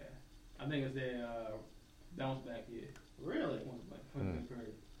 I think it's their bounce back year. Really? Bounce back Mm.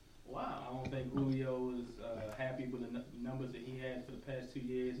 period. Wow. I don't think Julio is happy with the numbers that he had for the past 2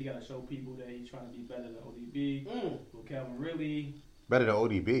 years. He got to show people that he's trying to be better than ODB. With Calvin Ridley, Better than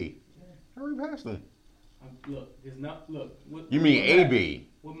ODB. Hurry past him. look, it's not. Look, what, You mean what AB?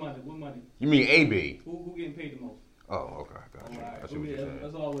 What money? What money? You mean AB? Who getting paid the most? Oh, okay, got you. Alright, I see what you're saying.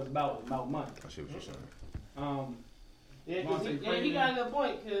 that's all it's about money. I see what you're saying. Yeah, because Monte he Freeman. got a good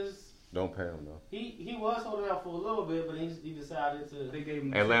point because Don't pay him though. he was holding out for a little bit, but he decided to. They gave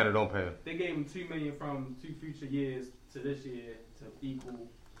him Atlanta don't pay him. They gave him $2 million from 2 future years to this year to equal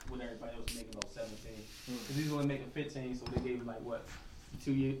what everybody else making about 17. Because he's only making 15, so they gave him like what,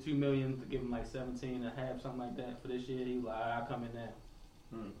 2 million to give him like 17 and a half, something like that for this year. He was like, I'll come in now.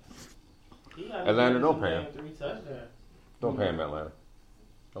 He got Atlanta to don't do pay better him. than 3 touchdowns. Don't pay him, Atlanta.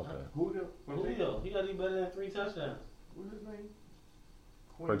 Don't pay him. Julio, he got to do better than 3 touchdowns. What's his name?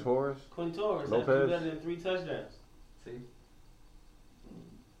 Quintorris? Quintorris has to do Lopez? better than 3 touchdowns. See?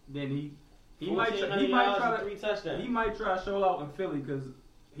 Then he 1,400 might yards try and to 3 touchdowns. he might try to show out in Philly because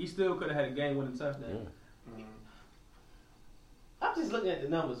he still could have had a game-winning touchdown. I'm just looking at the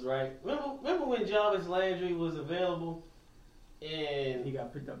numbers, right? Remember when Jarvis Landry was available, and He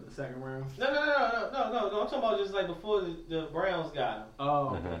got picked up in the second round. no. I'm talking about just like before the Browns got him.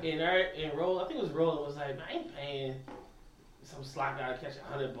 Oh, Mhm. And Roland, I think it was Roland, was like, I ain't paying some slot guy to catch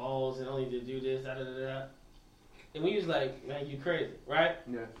 100 balls and only to do this, da da da da. And we was like, man, you crazy, right?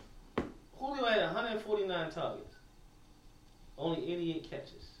 Yeah. Julio had 149 targets, only 88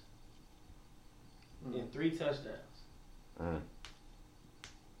 catches, and 3 touchdowns. Mm.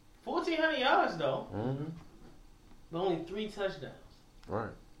 1,400 yards though, Mm-hmm. but only 3 touchdowns. Right.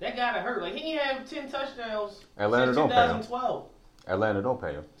 That gotta hurt. Like he ain't have 10 touchdowns Atlanta since don't pay him. 2012. Atlanta don't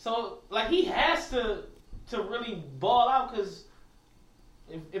pay him. So like he has to really ball out because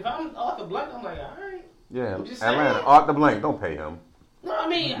if I'm off the blank, I'm like, all right. Yeah, I'm just Atlanta. saying. Art the blank. Don't pay him. No, I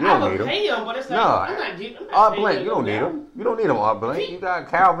mean, You I don't would need him. pay him, but it's like, No, I'm not getting. I'm not Art paying Blank, him you don't no need now. him. You don't need him, Art Blank. You got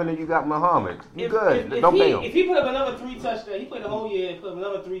Calvin and you got Muhammad. You good. If Don't pay if him. he put up another 3 touchdowns, he played the whole year and put up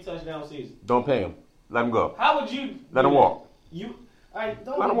another 3 touchdown season. Don't pay him. Let him go. How would you? Let do him that? walk. You, all right,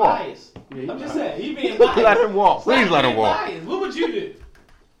 don't Let be him walk. biased. Yeah, I'm just saying, he being biased. Let him walk. Please Stop let him being walk. biased. What would you do?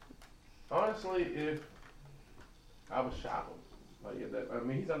 Honestly, if I would shop him, like I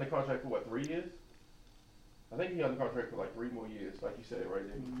mean, he's under contract for what, 3 years? I think he's under contract for like 3 more years, like you said right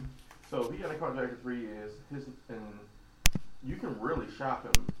there. Mm-hmm. So if he under contract for 3 years, and you can really shop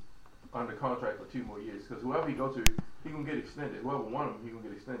him under contract for 2 more years, because whoever he go to, he gonna get extended. Whoever want him, he gonna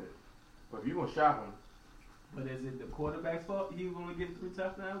get extended. But if you gonna shop him, But is it the quarterback's fault he was only getting 3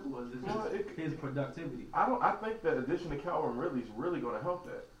 touchdowns, or is it Well, just his productivity? I think the addition to Calvin Ridley is really gonna help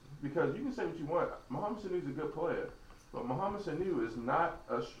that, because you can say what you want. Mohamed Sanu's a good player, but Mohamed Sanu is not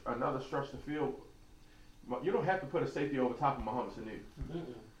another stretch the field. You don't have to put a safety over top of Mohamed Sanu.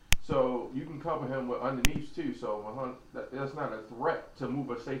 So you can cover him with underneath too. So that's not a threat to move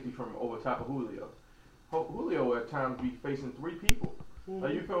a safety from over top of Julio. Julio at times be facing 3 people.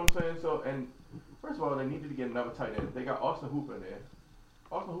 Like, you feel what I'm saying? So, and first of all, they needed to get another tight end. They got Austin Hooper in there.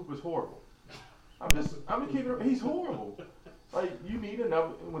 Austin Hooper's horrible. I'm kidding. He's horrible. Like, you need another.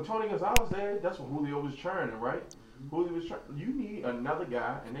 When Tony Gonzalez there, that's when Julio was churning, right? Julio was churning. You need another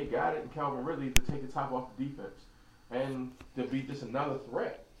guy, and they got it in Calvin Ridley to take the top off the defense and to be just another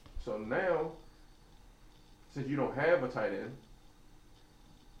threat. So now, since you don't have a tight end,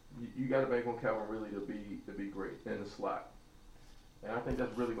 you got to bank on Calvin Ridley to be great in the slot, and I think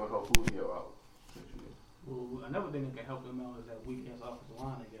that's really going to help Julio out. Well, another thing that can help them out is that weak ass offensive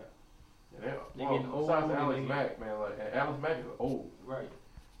line they got. Yeah, They getting old, besides and Alex they Mack, man, like, and Alex Mack is old, Right.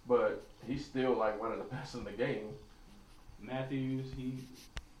 but he's still like one of the best in the game. Matthews,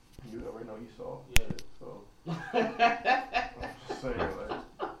 You already know you saw. yeah. So I'm just saying, like,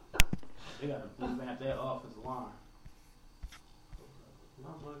 They got to revamp that offensive line.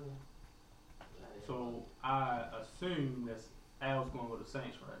 So I assume that Al's going to go to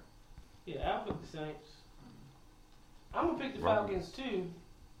Saints, right? Yeah, I'll pick the Saints. I'm gonna pick the Falcons too.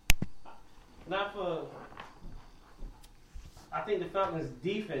 Not for. I think the Falcons'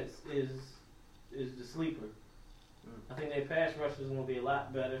 defense is the sleeper. I think their pass rush is gonna be a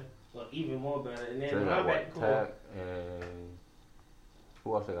lot better, or even more better. And then So they the got linebacker what? core. Tapp and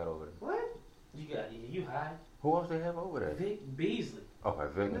who else they got over there? What? You got you high? Who else they have over there? Vic Beasley. Okay,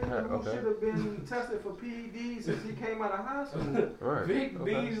 Vic and Tapp. Nigga who Okay. should have been tested for PEDs since he came out of high school. Right. Vic Okay.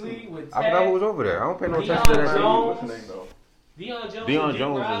 Beasley with I forgot who Tapp. was over there. I don't pay no Deion attention to that Jones. shit. what's his name though? Deion Jones. Deion and Dick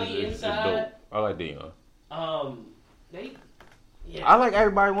Jones Riley is inside. dope. I like Deion. They. Yeah. I like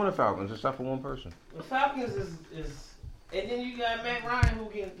everybody on the Falcons except for one person. The Falcons is, and then you got Matt Ryan who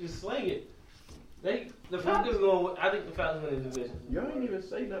can just sling it. The Falcons going. I think the Falcons win the division. Y'all ain't even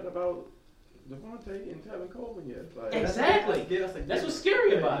say nothing about Devontae and Tevin Coleman yet. Like, Exactly. That's what's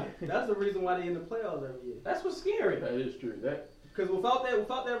scary about it. That's the reason why they in the playoffs every year. That's what's scary. that is true. That Because without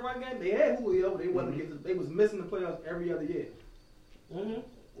that run game, they had Julio, but they wasn't they was missing the playoffs every other year. Mm-hmm.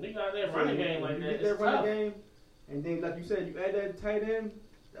 They got that running game like you that. get It's that running tough. game, and then like you said, you add that tight end.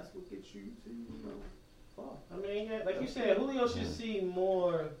 That's what gets you to far. I mean, yeah, like you said, Julio should see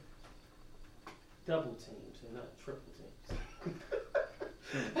more double teams and not triple teams.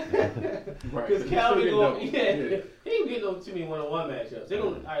 right. Because He's Calvin still going, getting yeah, double. he ain't getting no too many one-on-one matchups. They're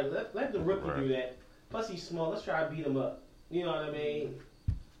gonna, all right, let the rookie Right. do that. Plus he's small. Let's try to beat him up. You know what I mean?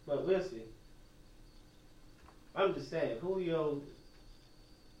 But listen, I'm just saying, Julio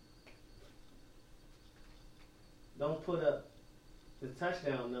don't put up the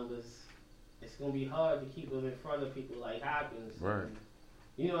touchdown numbers. It's gonna be hard to keep him in front of people like Hopkins. Right.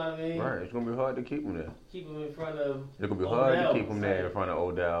 You know what I mean? Right. It's gonna be hard to keep him there. Keep him in front of It's gonna be hard Odell, to keep him there say. in front of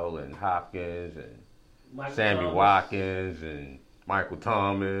Odell and Hopkins and Michael Sammy Thomas. Watkins and Michael I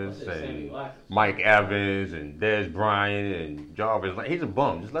Thomas said Sammy and Watkins. Mike Evans and Dez Bryant and Jarvis. Like, he's a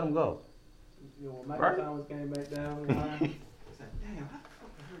bum. Just let him go. You know, when Michael Right. Thomas came back down the line, it's like, damn, how the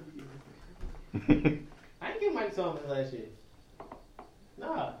fuck I heard you? I didn't get Mike Thomas last year.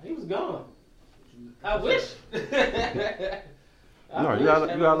 Nah, he was gone. I wish. No, you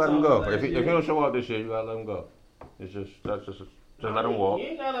gotta let him go. If he don't show up this year, you gotta let him go. It's just let him walk. You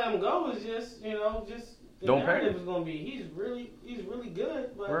ain't gotta let him go. It's just the Don't pay narrative him. is gonna be he's really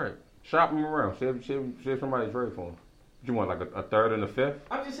good. But Right. Shop him around. See if somebody's ready for him. What you want, like a third and a fifth?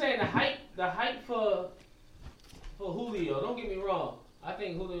 I'm just saying the hype for Julio. Don't get me wrong. I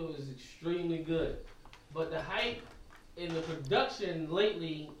think Julio is extremely good, but the hype and the production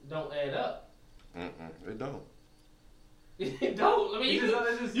lately don't add up. It don't. Don't. I mean,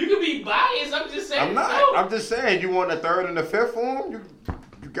 It's just- you can be biased. I'm just saying. I'm not. Don't. I'm just saying. You want the third and the fifth for him?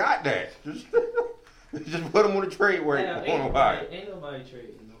 You got that. Just put him on the trade where Yeah, you want to ain't nobody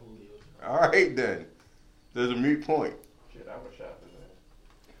trading no Julio. All right then. There's a mute point. Shit, I would shop his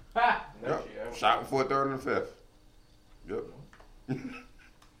ass. Ha! Next year, I would Shopping for a third and a fifth. Yep. No,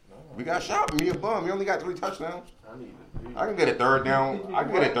 We got shopping. Me a bum. He only got 3 touchdowns. I need to. I can get a third down. I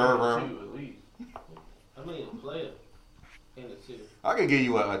can get a third round. Two at least. I mean, a player in the two. I can give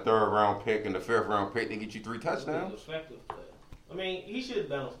you a third round pick and a fifth round pick to get you 3 An touchdowns. effective player. I mean, he should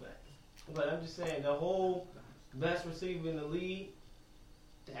bounce back. But I'm just saying, the whole best receiver in the league,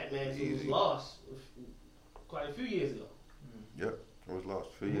 that man was Easy. lost quite a few years ago. Yep. It was lost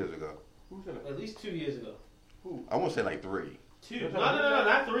 2 years ago. Who's in it? At least 2 years ago. I won't say like 3. 2. No,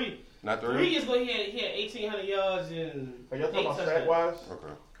 not 3. Not 3 3? years ago, he had 1,800 yards and Are y'all 8 talking about touchdowns. stat wise?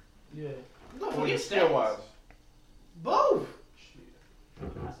 Okay. Yeah. No, Or forget skill stats. wise? Both.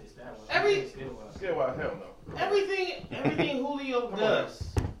 I say stat wise. Every- Skill wise, hell no. Everything Julio Come on. does.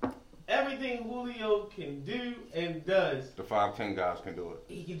 Everything Julio can do and does. The 5'10" guys can do it.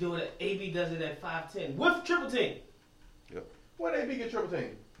 He can do it. AB does it at 5'10" with triple team. When AB get triple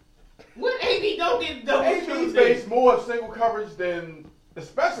team? When AB don't get double AB triple team. face more single coverage than,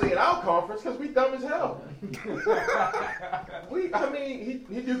 especially in our conference, because we dumb as hell. I mean,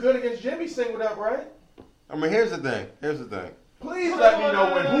 he do good against Jimmy singled up, right? I mean, here's the thing. Please let me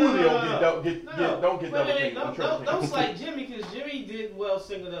know when Julio don't Wait, get double wait, team. don't slight Jimmy because Jimmy did well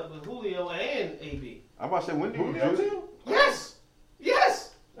singled up with Julio and AB. I'm about to say, when do you Julio do? too? Yes,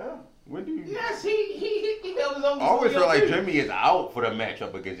 yes, Yeah. When do you? yes. He held his own. I always feel Julio like too. Jimmy is out for the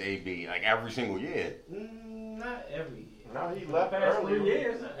matchup against AB, like every single year. Not every year. No, he left Past 3 early.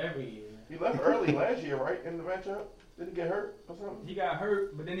 years. Not every year. He left early last year, right, in the matchup? Did he get hurt or something? He got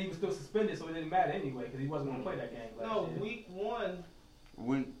hurt, but then he was still suspended, so it didn't matter anyway because he wasn't going to play that game last No, year. week 1.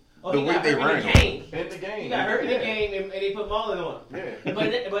 We Oh, The he way got they hurt in ran the him. game. In the game. He got hurt in the Yeah. game and they put Mullen on. Yeah.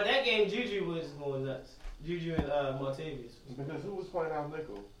 But that game, Juju was going nuts. Juju and Martavius. Because who was playing out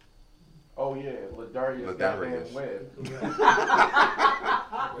nickel? Oh yeah, Ladarius Ladarius. goddamn Webb.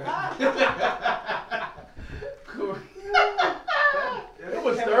 It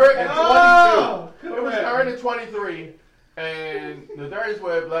was 3rd and 22. It was 3rd and 23, and Ladarius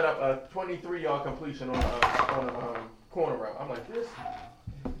Webb let up a 23-yard completion on a corner route. I'm like, this.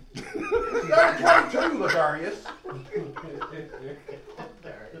 It's 3rd and 22, Ladarius.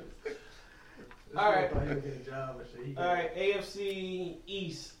 All right. Thought he would get a job and shit. He All right, AFC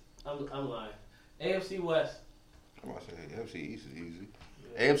East. I'm lying. AFC West. I'm about to say AFC East is easy.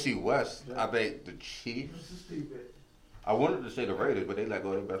 AFC West, I think the Chiefs. This is stupid. I wanted to say the Raiders, but they let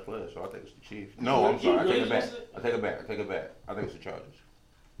go of their best player, so I think it's the Chiefs. No, I'm sorry. I take it back. I take it back. I think it's the Chargers.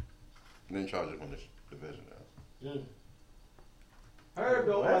 And then Chargers win this division now. Herb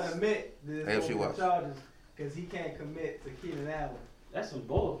don't want West? to admit that AFC it's going West. to Chargers because he can't commit to Keenan Allen. That's some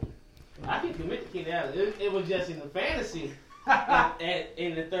bull. I can commit to Keenan Allen. It was just in the fantasy.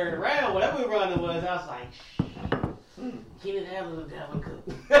 in the 3rd round, whatever round it was, I was like, Keenan Allen and Dalvin Cook.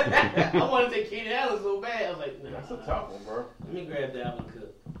 I wanted to take Keenan Allen so bad. I was like, nah. That's a tough one, bro. Let me grab Dalvin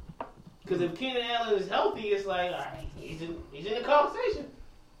Cook. Because if Keenan Allen is healthy, it's like, all right, he's in the conversation.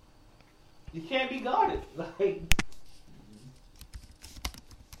 You can't be guarded. Like,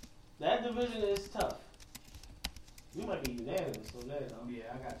 that division is tough. We might be unanimous on that. Oh, yeah,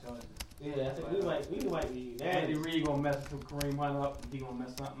 I got Chargers. Yeah, I think we might be Andy unanimous. Reid gonna mess with Kareem Hunt up. He gonna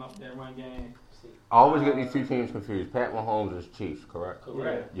mess something up with that run game. I always get these two teams confused. Pat Mahomes is Chiefs, correct?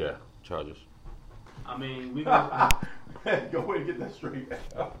 Correct. Yeah, Chargers. I mean, we gonna, Go ahead and get that straight.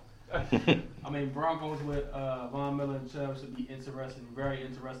 I mean, Broncos with Von Miller and Chubb should be interesting, very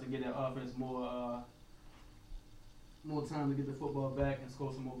interesting. Get that offense more time to get the football back and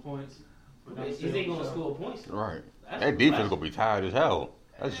score some more points. But Is they going to score points? Right. That's That defense gonna be tired as hell.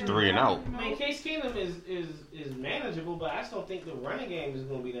 That's 3 and out. I mean, Case Keenum is manageable, but I just don't think the running game is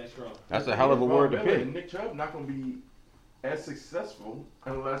going to be that strong. That's a hell of a word to Von Miller pick. and Nick Chubb not going to be as successful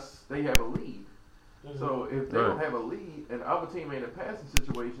unless they have a lead. So if they don't Right. have a lead and the other team ain't in passing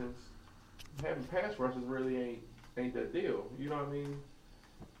situations, having pass rushes really ain't that deal. You know what I mean?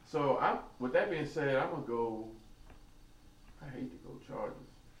 So with that being said, I'm gonna go. I hate to go Chargers,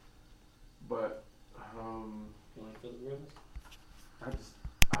 but You like Phillip Rivers?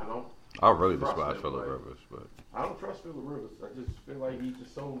 I don't I really Trust despise him, Phillip but- Rivers, but I don't trust Phillip Rivers. I just feel like he's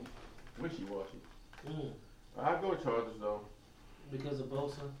just so wishy washy. Mm. I go Chargers though. Because of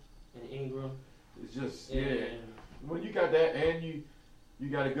Bosa and Ingram. It's just And When you got that and you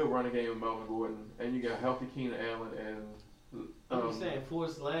got a good running game with Melvin Gordon and you got healthy Keenan Allen and I'm just saying,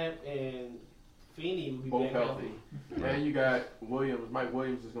 Forrest Lamp and Feeney will be both back healthy. And you got Williams. Mike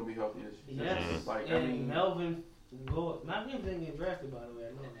Williams is gonna be healthy this year. Yes. Like, And I mean, Melvin Gordon. Melvin didn't get drafted, by the way.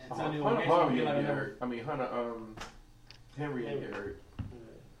 I know. Antonio Hunter Gibson Harvey get didn't like get another- hurt. I mean, Hunter Henry didn't get hurt.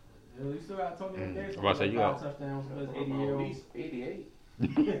 You still got Antonio Gibson. I'm about to say, you got- 5 touchdowns for his At 80-year-old. least 88.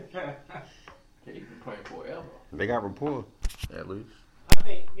 He's been playing forever. They got rapport, at least. I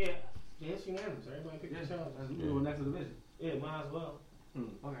think, yeah. Yeah, it's unanimous. Everybody pick the Chargers. We go next division. Yeah, might as well. Okay,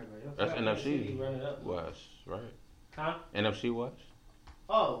 bro. That's Kansas City NFC running up. West, right? Huh? NFC West?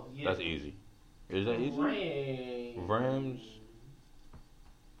 Oh, yeah. That's easy. Is that easy? Rams. Rams?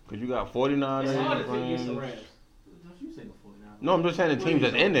 Because you got 49ers, It's hard to pick against the Rams. Rams. Don't you say before now? No, I'm just saying the teams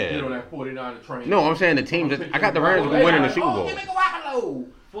that's in Get on there. that 49 train. No, I'm saying the teams that I got the Rams winning the Super Bowl. Give me Garoppolo.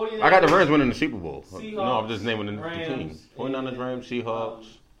 49ers, I got the Rams winning the Super Bowl. Seahawks, No, I'm just naming the Rams, teams. 49ers, Rams, Seahawks,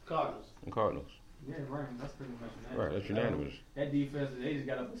 Cardinals. and Cardinals. Yeah, Rams. That's pretty much unanimous. Right, that's unanimous. That defense that they just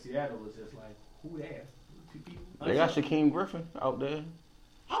got up in Seattle was just like, who that? 2 people? They got Shaquem Griffin out there.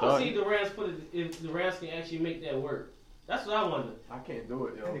 I want to see if the Rams if the Rams can actually make that work. That's what I wonder. I can't do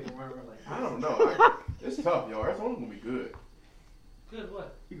it, yo. That nigga run like I don't know. It's tough, yo. That's only gonna be good. Good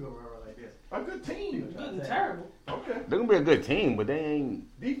what? He gonna run like this. A good team. Good and terrible. Okay. They're gonna be a good team, but they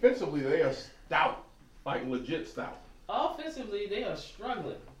ain't. Defensively, they are stout, like legit stout. Offensively, they are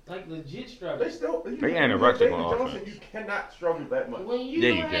struggling. Like legit struggling. They still. They anorexic David on Johnson, offense. you cannot struggle that much. When you Yeah,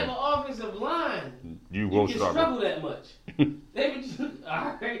 don't you have can. an offensive line, You you will can struggle. struggle that much. David,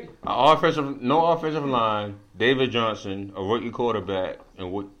 all right. No offensive line. David Johnson, a rookie quarterback,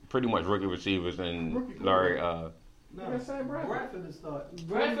 and pretty much rookie receivers, and Rookie Larry. quarterback. No, Yeah, Sam Bradford. Bradford to start.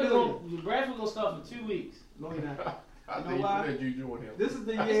 Bradford gonna start for 2 weeks. No, he not. I You know think why? you put that juju on him. This is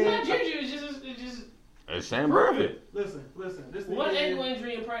the It's year. not Juju. It's just It's Sam prove Bradford. it. Listen. This is the One year ankle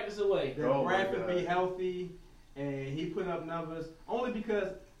injury in practice away. that Oh, my Bradford God. be healthy and he put up numbers only because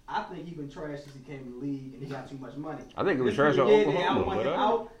I think he been trash since he came to the league and he got too much money. I think it was This trash is the on year they Oklahoma. don't want him But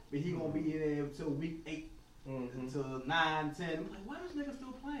out, but he gonna be in there until week 8, Mm-hmm. until 9, 10. I'm like, why is this nigga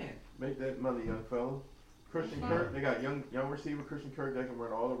still playing? Make that money, young fella. Christian Kirk, they got young receiver Christian Kirk that can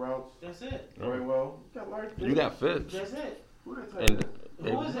run all the routes That's it. very well. You got Larry. you got Fitz. That's it. Who that tight And end?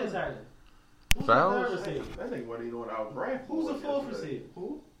 Who is that tight end? Who's Fouls? the third receiver? That nigga wasn't even on our draft. Who's the board fourth yesterday. receiver?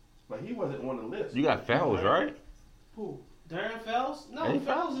 Who? Like he wasn't on the list. You got Fells, right? Who? Darren Fells? No, Ain't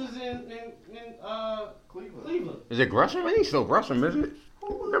Fells is in Cleveland. Cleveland. Is it Gresham? He ain't still Gresham, is it?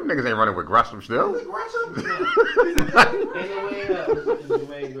 Them niggas ain't running with Gresham still. Is it Gresham? Ain't no way up.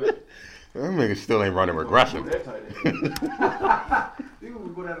 Ain't no way up. Them niggas still ain't running with Gresham. Who that tight end? You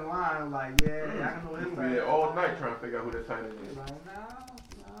would go down the line like, yeah, I can know We'll his be there all night trying to figure out who that tight end is. Like,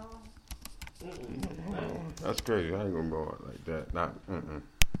 no. That's crazy. I ain't gonna go out like that. Not. Them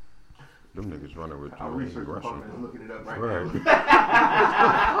niggas running with Our research department is Gresham. looking it up right Right.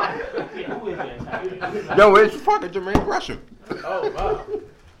 Yeah, who is that? Yo, it's fucking Jermaine Gresham. now. Oh, wow.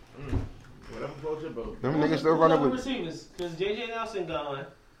 Whatever floats your boat. Them niggas still Who's running other with receivers? Because J.J. Nelson gone.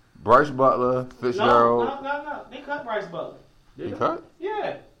 Bryce Butler, Fitzgerald. No. They cut Bryce Butler. You cut?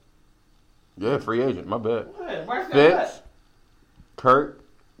 Yeah. Yeah, free agent. My bad. Yeah, Bryce got Fitz, cut. Kurt,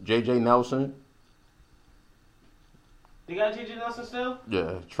 J.J. Nelson. They got J.J. Nelson still?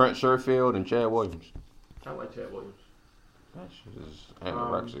 Yeah, Trent Sherfield and Chad Williams. I like Chad Williams. That shit is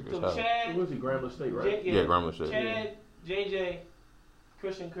anorexic as So hell. Chad, Who was he? Grambling State, right? Yeah, Grambling State. Chad, J.J.,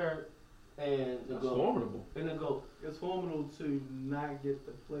 Christian Kirk, and the That's GOAT. formidable. And the GOAT. It's formidable to not get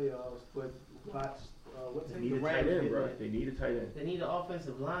the playoffs, but watch what They team need the a tight Rams end, get bro. in. They need a tight end. They need an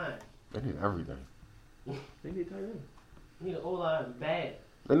offensive line. They need everything. They need a tight end. They need an O-line bad.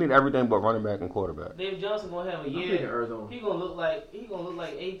 They need everything but running back and quarterback. Dave Johnson gonna have a I'm picking year. Arizona. He gonna look like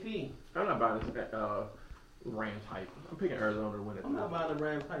AP. I'm not buying this Rams hype. I'm picking Arizona to win it. I'm not buying the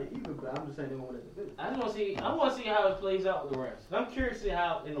Rams tight either, but I'm just saying they won't win the division. I want to see how it plays out with the Rams. I'm curious to see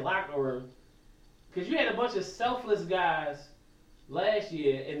how in the locker room, because you had a bunch of selfless guys last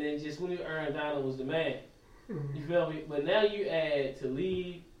year, and then just when Aaron Donald was the man. You feel me? But now you add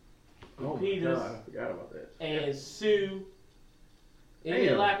Talib, Oh my Peters, God, I forgot about that. and Sue in the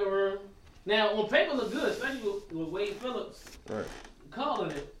Damn. locker room. Now, on paper, look good, especially with Wade Phillips Right.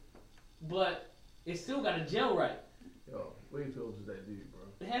 calling it, but it still got to gel right. Yo, Wade Phillips is that dude, bro.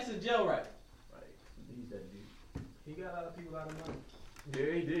 It has to gel right. Like, he's that dude. He got a lot of people out of money.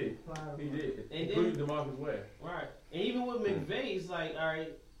 Yeah, he did. He did. And Including DeMarcus Ware. Right. And even with McVay, it's like, all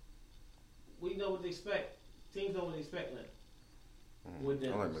right, we know what to expect. Teams know what to expect now with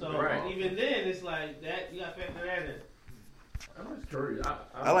them. I like So McVay. Right. even then, it's like that. You got to factor that in. I'm just curious.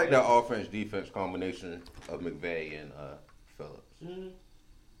 I like that offense defense combination of McVay and Phillips. Mm-hmm.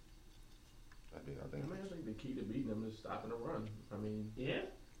 I think. I think the key to beating them is stopping the run. I mean, Yeah.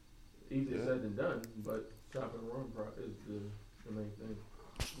 easier Yeah. said than done, but stop and run is the main thing.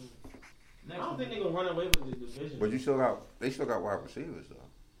 I don't think they're gonna run away with the division. But they still got wide receivers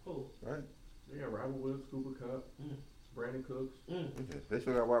though, Who? right? They got Robert Woods, Cooper Cup, Mm. Brandon Cooks, Yeah, they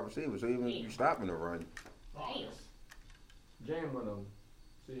still got wide receivers. So even if you stopping the run, Damn. jam one of them,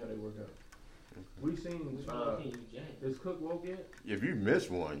 see how they work out. We seen, Which one can you jam? is Cook woke yet? if you miss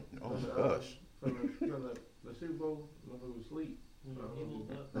one, oh From my the, gosh. From the Super Bowl, motherfucker was asleep. He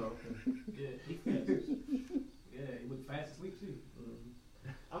woke up. Oh, okay. Yeah, he fast. Yeah, he was fast asleep too.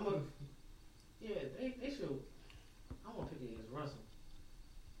 Mhm. I'm a. Yeah, they should. I want to pick against Russell.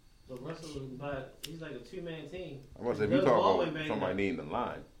 But Russell is about. He's like a 2-man team. I must say, if you Doug talk Baldwin about banged somebody up. needing the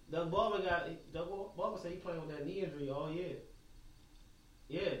line, Doug Baldwin said he playing with that knee injury all year.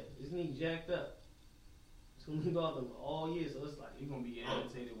 Yeah, his knee jacked up. So we got them all year. So it's like He's gonna be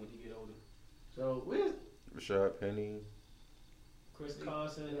irritated when he get older. so where's Rashad Penny, Chris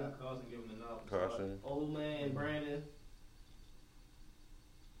Carson, Carson give him the nod. Carson, old man Brandon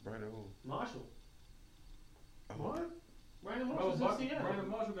Brandon. Marshall. What? Brandon Bro, Marshall's in Seattle. Brandon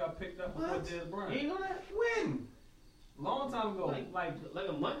Marshall got picked up before What? Dez You Bryant. ain't know that? When? Long time ago. Like Like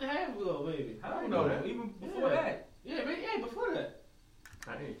a month and a half ago, maybe. I don't know know. that. Even before Yeah. that. Yeah, but yeah, before that.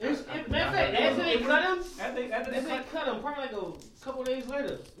 I ain't. Matter of I fact, heard after they cut him, After after they cut him, probably like a couple days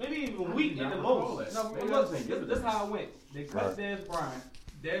later, maybe even a week at the recall most. that. No, Maybe look, I was thinking this of how it went. They cut Right. Dez Bryant.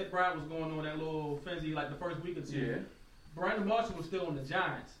 Dez Bryant was going on that little frenzy like the first week or two. Yeah. Brandon Marshall was still on the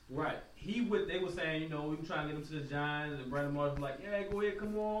Giants. Right. They were saying, you know, we were trying to get him to the Giants, and Brandon Marshall was like, yeah, go ahead,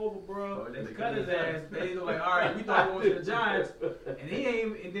 come on over, bro. Oh, They they cut his cut ass. his They were like, all right, we thought he was going to the Giants, and he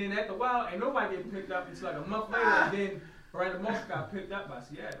ain't. And then after a while, ain't nobody getting picked up until like a month later, and then Brandon Marshall got picked up by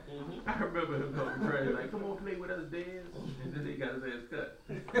Seattle. I remember him talking crazy, like, come on, play with us, Dez. And then he got his ass cut.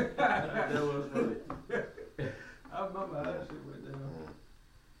 That was funny. I remember that shit with them.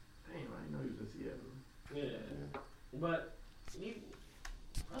 Damn, I didn't know he was in Seattle. Yeah. But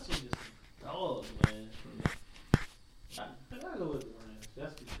Russell just dog, man. I gotta go with the Rams.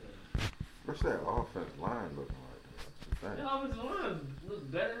 That's because What's that offensive line looking like? That's the that thing. offensive line looks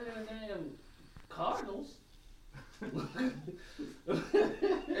better than the damn Cardinals.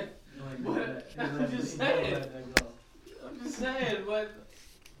 But I'm just saying. I'm just saying, but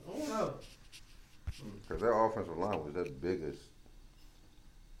I don't know. Because their offensive line was their biggest.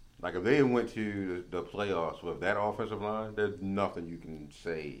 Like if they went to the playoffs with that offensive line, there's nothing you can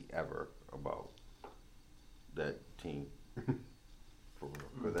say ever about that team. For real.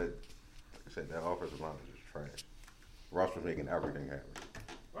 Because that, like I said, that offensive line was just trash. Russ was making everything happen.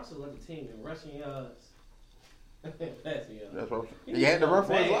 Russell led the team in rushing yards. Passing yards. That's what he had to run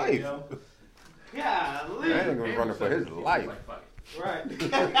for his Bad, life. yo. Golly. That ain't gonna run for his life. Like, fuck it. Right.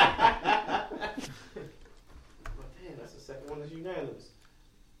 But damn, that's the second one that's unanimous.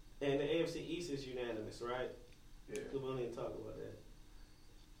 And the AFC East is unanimous, right? Yeah. We don't even talk about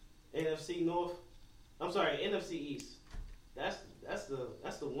that. NFC North. I'm sorry, NFC East. That's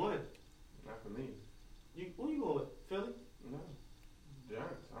the one. Not for me. Who you going with? Philly? No.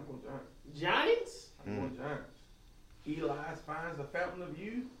 Giants. I'm going Giants. Giants? I'm going Giants. Eli finds a fountain of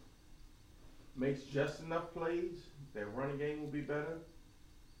youth. Makes just enough plays. Their running game will be better.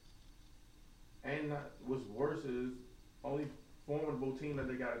 And what's worse is only formidable team that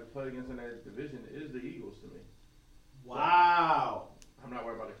they got to play against in that division is the Eagles to me. Wow. I'm not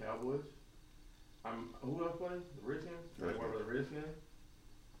worried about the Cowboys. Who else playing? The Redskins? I'm not worried about the Redskins.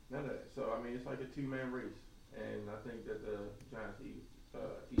 None of that. So I mean, it's like a 2-man race, and I think that the Giants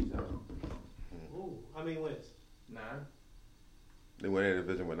ease out. Ooh, how many wins? 9. They went in the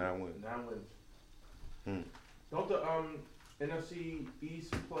division with 9 wins. 9 wins. Hmm. Don't the NFC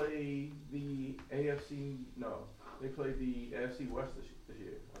East play the AFC? No, they play the AFC West this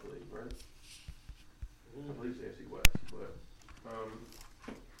year, I believe, right? I believe it's AFC West, but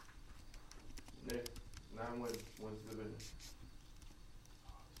yeah, 9 wins the division.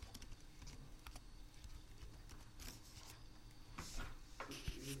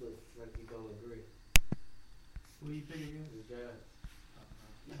 You look like you don't agree. Who you think again? The Giants.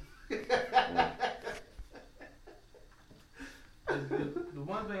 The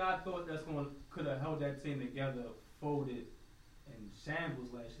one thing I thought could have held that team together, folded, and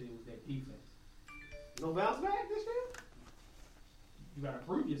shambles last year was that defense. No bounce back this year? You gotta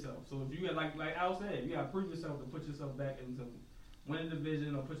prove yourself. So if you got like Al said, you gotta prove yourself to put yourself back into winning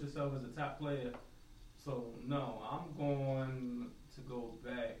division or put yourself as a top player. So no, I'm going to go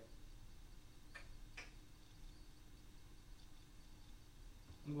back.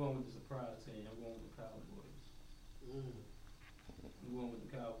 I'm going with the surprise team. I'm going with the Cowboys. I'm going with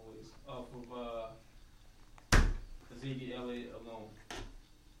the Cowboys off of Ezekiel Elliott alone.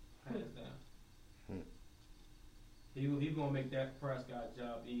 hands down. Hmm. He's gonna make that Prescott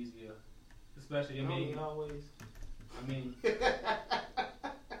job easier, especially. I mean, always. I mean,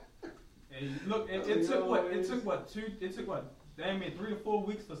 and look, it took what? Damn near 3 or 4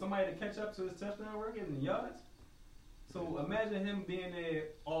 weeks for somebody to catch up to his touchdown record and yards. So imagine him being there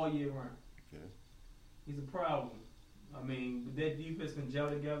all year round. Yeah. He's a problem. I mean, with that defense can gel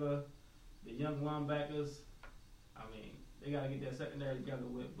together, the young linebackers, I mean, they got to get that secondary together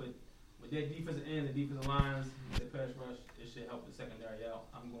with that defensive end, the defensive lines, the pass rush. It should help the secondary out.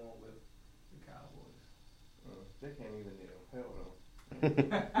 I'm going with the Cowboys. They can't even kneel. Hell no.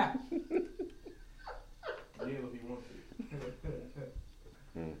 Kneel if he wants to.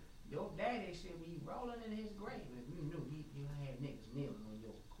 Hmm. Your daddy should be rolling in his grave if you knew you had niggas kneeling on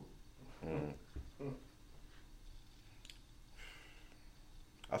your crew. Hmm.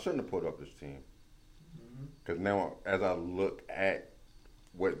 I shouldn't have put up this team. Because now, as I look at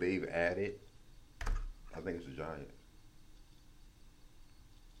what they've added, I think it's the Giants.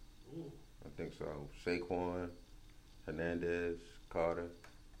 Ooh. I think so. Saquon, Hernandez, Carter.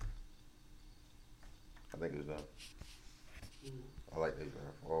 I think it's them. I like they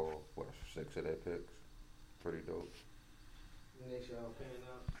draft all, 6 of their picks. Pretty dope. And they should all pan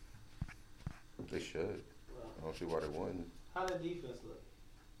out. They should. Well, I don't see why they wouldn't. how the defense look?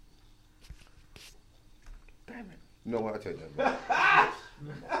 Damn it. You know what? I'll take that back.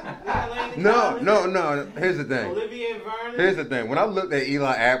 Landon No. Here's the thing. Olivier Vernon. Here's the thing. When I looked at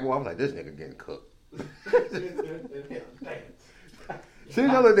Eli Apple, I was like, this nigga getting cooked. Soon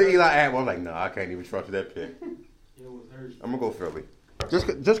as I looked at Eli Apple, I was like, no, I can't even trust that pick. It was hurt. I'm going to go Philly. Just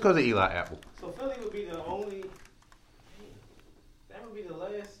because of Eli Apple. So Philly would be the only. That would be the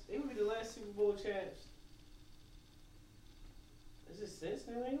last. It would be the last Super Bowl champs. Is it since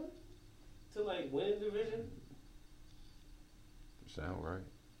New England to like win a division? Sound right.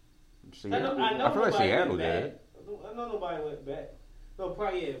 I know I feel like nobody Seattle went did. back. I know nobody went back. No,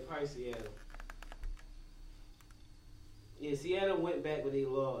 probably Seattle. Yeah, Seattle went back, but they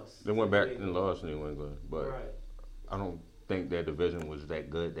lost. They went back and lost New England, but Right. I don't think their division was that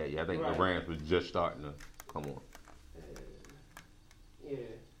good that year. I think Right. the Rams was just starting to come on. Yeah.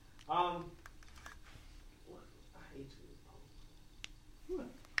 I hate you.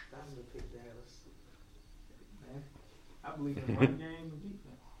 I was gonna pick Dallas. Man, I believe in run game and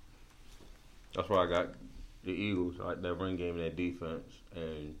defense. That's why I got the Eagles. I like that run game and that defense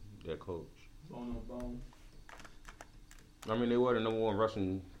and their coach. Bone on bone. I mean, they were the #1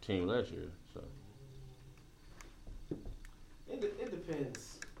 rushing team last year, so. It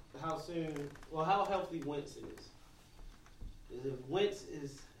depends how soon, well, how healthy Wentz is. Because if Wentz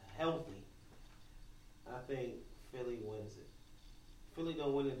is healthy, I think Philly wins it. Philly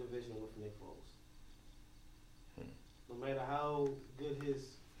don't win the division with Nick Foles. No matter how good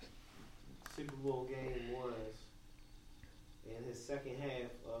his Super Bowl game was and his second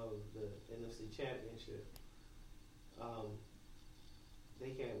half of the NFC Championship,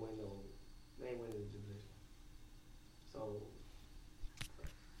 they can't win they ain't winning the division. So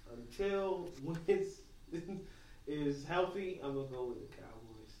until Wentz is healthy, I'm gonna go with the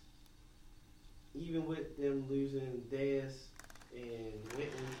Cowboys. Even with them losing Dez and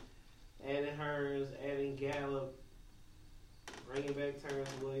Witten, adding Hearns, adding Gallup, bringing back Terrence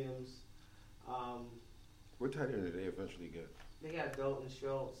Williams. What tight end did they eventually get? They got Dalton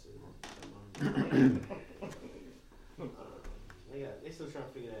Schultz and they still trying to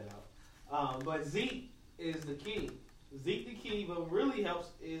figure that out. But Zeke is the key. Zeke the key, but what really helps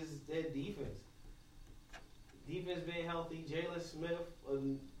is that defense. Defense being healthy. Jalen Smith,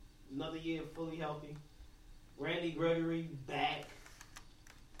 another year fully healthy. Randy Gregory back.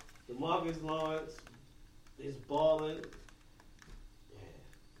 DeMarcus Lawrence is balling.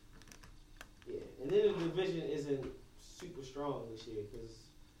 Yeah. And then the division isn't super strong this year because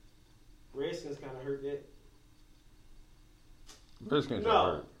Redskins kind of hurt that. Redskins No.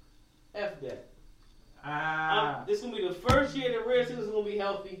 are hurt. F that. Ah. This is going to be the first year the Redskins are going to be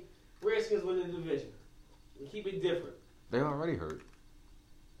healthy. Redskins win the division. We keep it different. They already hurt.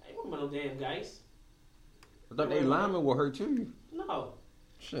 I ain't remember no damn guys. I thought they linemen were hurt too. No.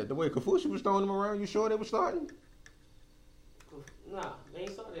 Shit, the way Kafusi was throwing them around, you sure they were starting? Nah, they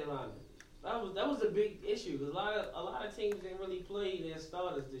ain't started their linemen. That was a big issue because a lot of teams didn't really play their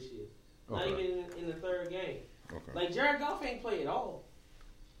starters this year. Not Okay. even in the third game. Okay. Like Jared Goff ain't play at all.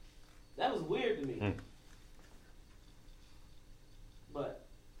 That was weird to me. But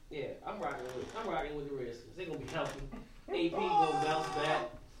yeah, I'm rocking with the Redskins. They're gonna be healthy. AP gonna bounce back.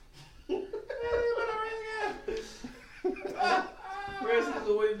 Redskins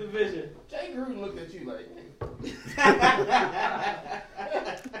will win the division. Jay Gruden looked at you like,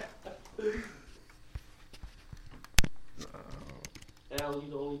 Al, you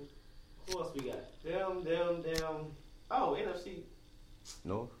the only. Who else we got? Them. Oh, NFC.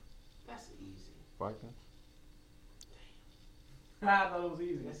 North That's easy. Vikings. I thought it was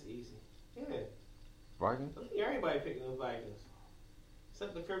easy. That's easy. Yeah. Vikings. I think everybody picking the Vikings.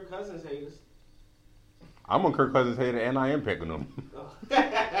 Except the Kirk Cousins haters. I'm a Kirk Cousins hater, and I am picking them. Oh.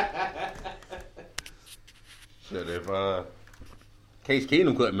 Shit, if Case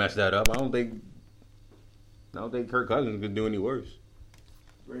Keenum couldn't mess that up, I don't think Kirk Cousins could do any worse.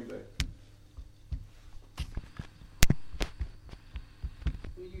 Green Bay.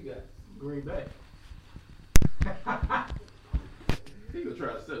 Who you got? Green Bay. He gonna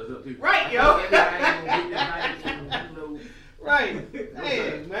try to set us up too. Right, yo. Right. No, Hey,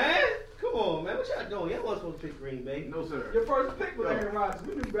 sir. man. Come on, man. What y'all doing? Y'all wasn't supposed to pick Green Bay. No, sir. Your first pick was Aaron Rodgers.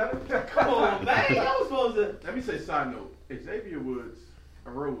 We knew better. Come on, man. Y'all was supposed to. Let me say side note. Xavier Woods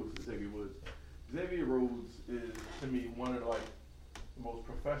is to me one of like the most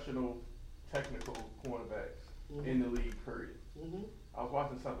professional, technical cornerbacks in the league. Period. Mm-hmm. I was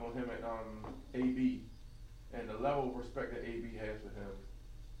watching something on him at AB, and the level of respect that AB has for him,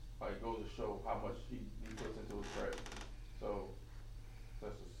 like goes to show how much he puts into his craft. So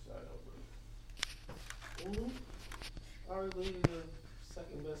that's just a side note. Mm-hmm. Arguably the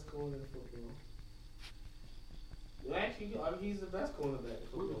second best corner in football. Well, actually, he's the best cornerback in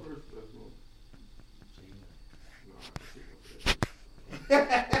Who's the football. first best one?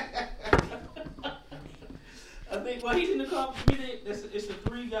 I think, well, he's in the conversation. It's a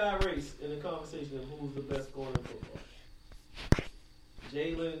three-guy race in the conversation of who's the best corner in football.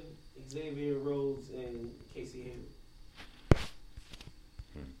 Jalen, Xavier Rhodes, and Casey Hayward.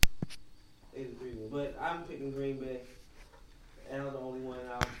 They the three of them. But I'm picking Green Bay. Al, the only one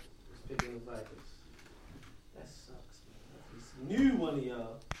out, is picking the Vikings. That sucks, man. If you knew one of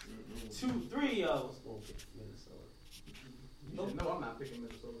y'all, 2, 3 of y'all was going to pick Minnesota. You should know I'm not picking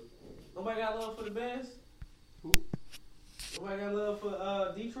Minnesota. Nobody got love for the Bears? Who? Nobody got love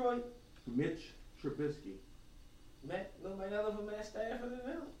for Detroit? Mitch Trubisky. Nobody got love for Matt Stafford and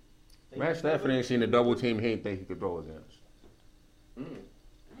them? Matt Stafford ain't seen a double team he ain't think he could throw against. Damn.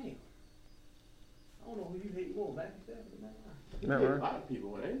 I don't know who you hate more, Matt Stafford or Matt Ryan. Matt A Ryan. lot of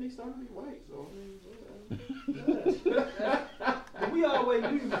people, and they started to be white, so But we always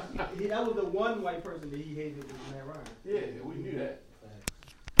knew that was the one white person that he hated was Matt Ryan. yeah, we knew that.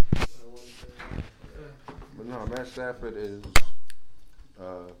 But no, Matt Stafford is.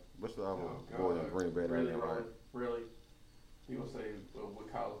 What's the other boy in Green Bay? Really, That ain't right. really. You gonna say what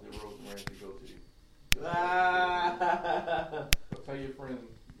college did Rosen Ramsey go to? So tell your friends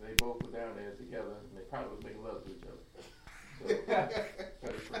they both were down there together, and they probably was making love to each other. So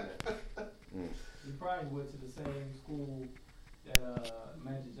tell your friend that. You probably went to the same school that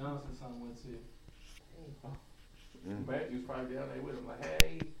Magic Johnson's son went to. Matthew's probably down there with him, like,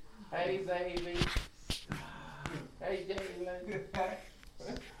 hey, Xavier, hey, Jalen.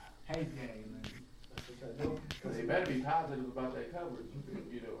 Hey, Jalen. They better be positive about that coverage.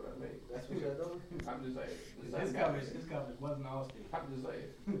 You know what I mean? That's what y'all doing? I'm just saying. His coverage wasn't all state. I'm just saying.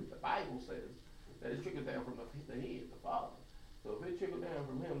 The Bible says that it trickles down from the head, the father. So if it trickles down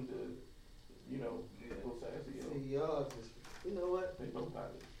from him to, go sassy, See, y'all just, you know what? they both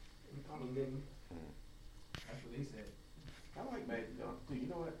got it. That's what they said. I like Magic Johnson too. You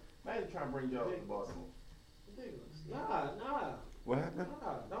know what? Magic trying to bring y'all to Baltimore. Ridiculous. Nah. What happened?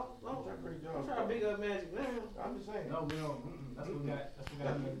 Don't Trying to bring y'all. try to big up Magic now. I'm just saying. No, we don't. That's what we got. That's what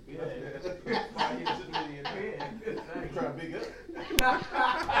we got. You trying to big up?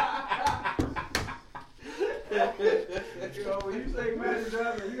 When you say Magic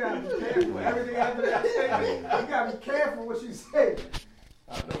Johnson, you gotta be careful. Everything after that statement, you gotta be careful what you say.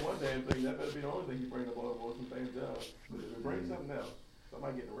 I know one damn thing. That better be the only thing you bring to Baltimore. Some things down. But if you bring something else,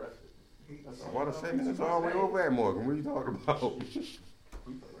 somebody getting arrested. That's all. What a second, it's already over at Morgan. What are you talking about?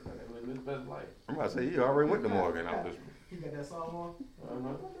 Living his best life. I'm about to say, you already went to Morgan. I'm just, You got that song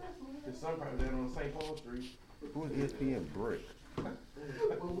on? His son probably down on St. Paul Street. who is ESPN Brick?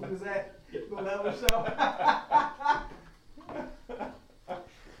 What was that? Gonna have a show?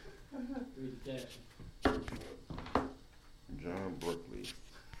 Read the caption. John Brookley.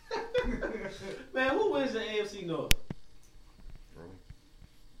 Man, who wins the AFC North? Really?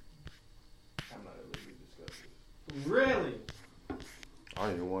 I'm not at liberty to discuss this. Really? I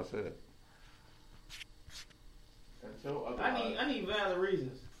don't even want to say it. Until otherwise. I need valid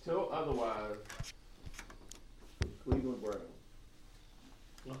reasons. Until otherwise. Cleveland Browns.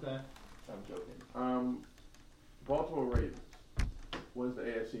 Okay. I'm joking. Baltimore Ravens wins the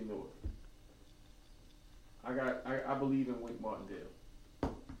AFC North. I believe in Wink Martindale.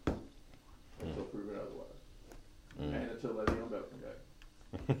 until proven otherwise. Mm. And until Le'Veon Bell come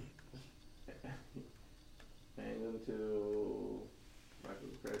back. And until Michael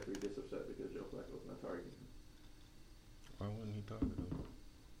Crabtree gets upset because Joe Flacco's not targeting him. Why wouldn't he target him?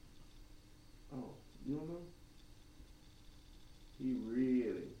 Oh, you don't know? He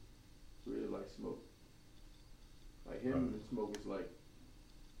really, really likes Smoke. Like him and Smoke is like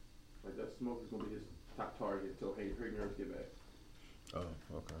that Smoke is gonna be his top target until Hayden Hurst get back. Oh,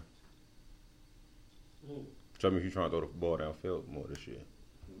 okay. Mm. So I mean, he's trying to throw the ball downfield more this year.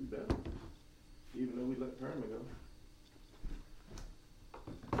 We better. Even though we let Herman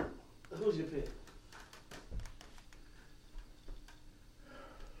go. Who's your pick?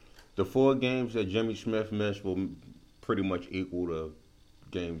 The 4 games that Jimmy Smith missed will pretty much equal the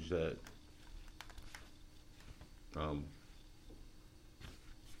games that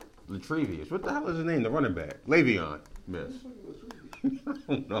Latrevious. What the hell is his name? The running back. Le'Veon missed. I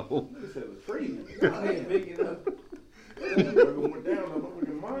don't know. They said Latrevious. I ain't big enough. Went down on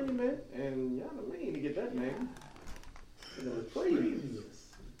Motherfucking Monument, and y'all know we ain't to get that name. Latrevious.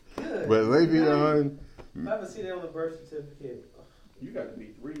 Good. But Le'Veon, I haven't seen that on the birth certificate. You got to be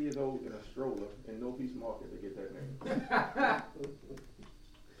 3 years old in a stroller in No Peace Market to get that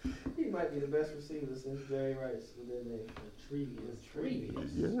name. He might be the best receiver since Jerry Rice with that name.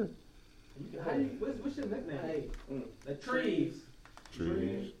 Trevious. yeah. How you, what's your nickname? Hey, The trees.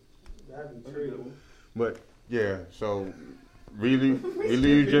 Trees. that'd be That's a Trees. good one. But yeah, so we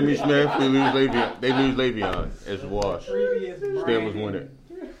lose Jimmy Smith, we lose Le'Veon. They lose Le'Veon. It's a wash. Trevious. Steelers win it.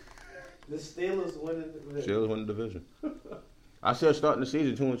 The Steelers winning the division. Steelers win the division. I said starting the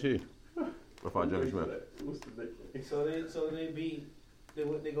season 2-2 without Jimmy Smith. What's the nickname? So they beat. They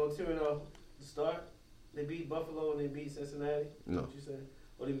go 2-0 to start. They beat Buffalo and they beat Cincinnati. No. What you said?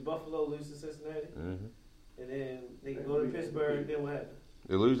 Or they beat Buffalo, lose to Cincinnati, Mm-hmm. and then they go to Pittsburgh. Then what happened?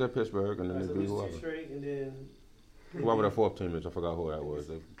 They lose at Pittsburgh and then So they lose beat 2 whoever. straight, and then Whoever the 4th team is, I forgot who that was.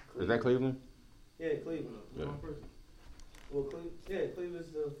 Is that Cleveland? yeah, Cleveland. Yeah. Well,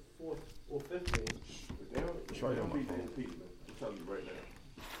 Cleveland's the 4th or 5th game. They don't It's right on my beat phone. Nathan Peterman. I'm telling you right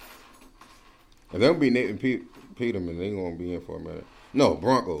now. If they don't beat Nathan Peterman, they gonna be in for a minute. No,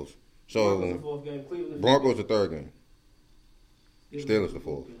 Broncos. Broncos the So 4th game. Cleveland. the Broncos the 3rd game. fifth. Steelers the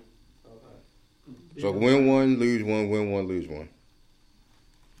 4th. Okay. So win 1, lose 1, win 1, lose 1.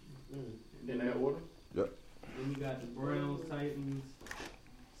 Mm. In that order? Then you got the Browns, Titans,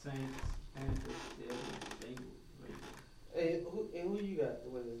 Saints, Panthers, Bengals, Ravens. And who you got to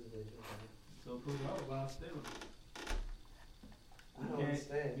win this division? So prove it otherwise, Steelers. I don't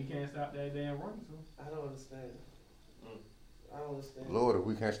understand. You can't stop that damn run, so. I don't understand. I don't understand. Lord, if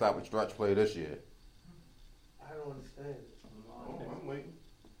we can't stop a stretch play this year. I don't understand. Oh, I'm waiting.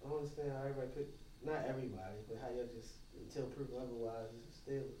 I don't understand how everybody could, not everybody, but how y'all just, until proven otherwise, it's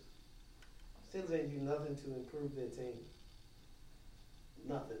the Steelers. Steelers ain't do nothing to improve their team.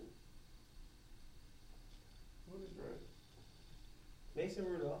 Nothing. What is right? Mason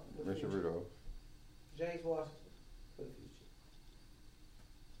Rudolph. for the Mason future. Rudolph. James Washington for the future.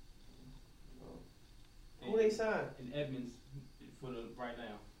 Who they signed? And Edmonds for the right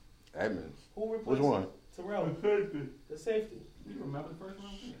now. Edmonds. Who replaced Which one? him? Terrell, the safety. You remember the first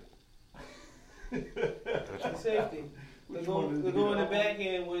round pick? The safety. They're Which one going is to the go in the good back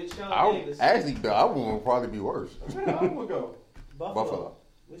end with Sean I Davis. actually, I would probably be worse. Where the other one go? Buffalo.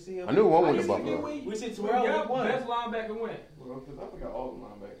 We see him. I knew one Why was you the think you Buffalo. win? We see Well, Terrell y'all with one. best linebacker win. Well, because I forgot all the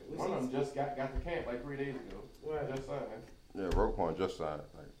linebackers. We One of see- them just got to camp like 3 days ago. Right. Just signed. Yeah, Roquan just signed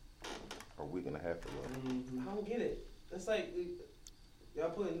like a week and a half ago. I don't get it. It's like y'all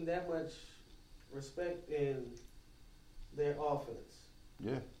putting that much respect in their offense,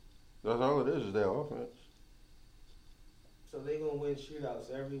 Yeah, that's all it is their offense. so they gonna win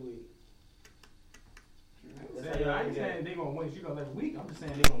shootouts every week. That's how Saying, y'all I ain't look at saying it. they're going to win shootout every week. I'm just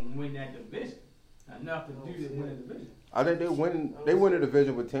saying they're going to win that division. Enough to do to win the division. I think they win. They win the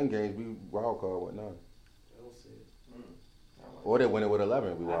division with 10 games. We wild card with 9, I don't see it. or they win it with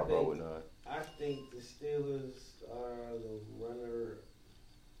 11. We I wild card think- with 9. I think the Steelers are the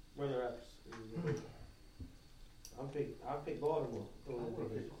runner-ups. I'll pick Baltimore. I want to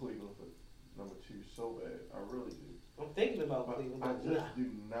pick Cleveland for number 2 so bad. I really do. I'm thinking about But Cleveland. I but just nah. do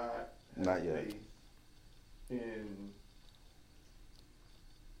not have Not yet. faith in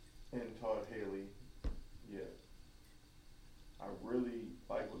Todd Haley yet. I really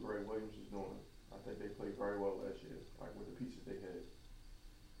like what Greg Williams is doing. I think they played very well last year, like with the pieces they had.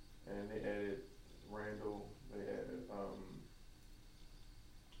 And they added Randall, they added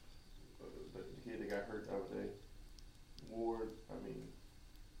the kid that got hurt the other day, Ward. I mean,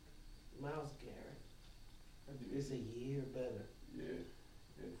 Myles Garrett I do. is a year better. Yeah.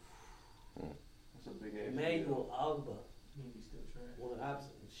 Emmanuel Ogba. He's still trash. One of the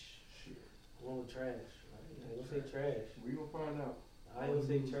opposite. Shit. One with trash. I ain't gonna say trash. We gonna find out. I ain't gonna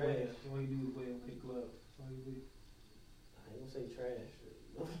say trash. All you do is wear big gloves. That's all you do. I ain't gonna say trash.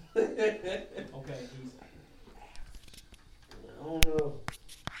 Okay, he's. I don't know.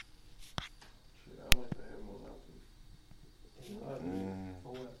 Shit, I like to have more options.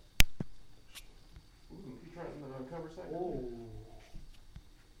 For what? Ooh, you trying to cover second? Oh,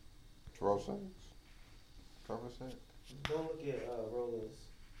 Throw sacks. Cover sack. don't look at Roland's.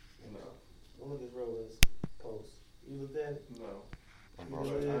 No. Don't look at Roland's post. You looked at it? No. I'm You about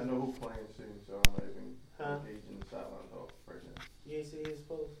know to- it I is? know who playing soon, so I'm not even Huh? engaging the sideline talk right now. You ain't see his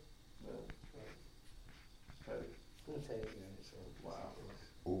post? No. Hey, I'm gonna tag you in it. So. wow.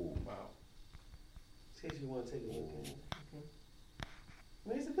 Ooh. Wow. In case you want to take a look at it. I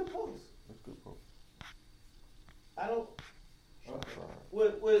mean, it's a good post. That's good, bro. I don't. Shot fired.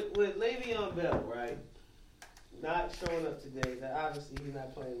 With Le'Veon Bell, right? Not showing up today, that obviously he's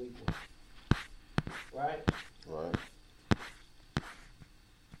not playing weekend. Right? Right.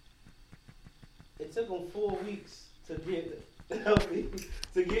 It took him 4 weeks to get healthy,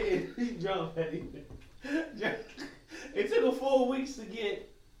 to get in drum heavy. It took him 4 weeks to get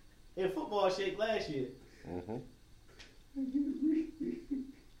in football shape last year. Mm-hmm.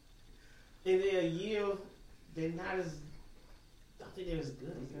 In their year, they're not as. I don't think they're as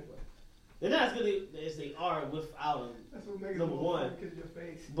good as they were. They're not as good as they are without him. That's what makes it Number more one. fun because your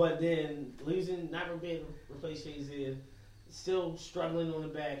face. But then losing, not being able to replace Shazier, still struggling on the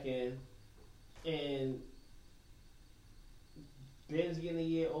back end, and Ben's getting a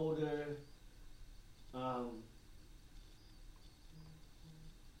year older.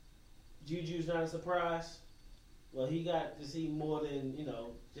 Juju's not a surprise. Well, he got to see more than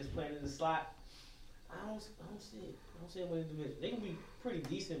just playing in the slot. I don't see it. I don't see him winning the division. They can be pretty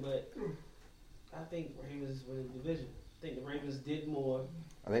decent, but I think Ravens winning the division. I think the Ravens did more.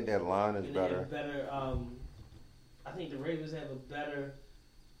 I think that line is And they have better. I think the Ravens have a better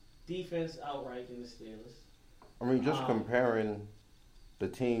defense outright than the Steelers. I mean, just um, comparing the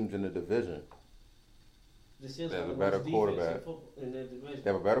teams in the division. The Steelers They have have a the better worst defense quarterback. in football in their division.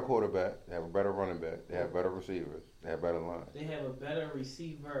 They have a better quarterback. They have a better running back. They have better receivers. They have better line. They have a better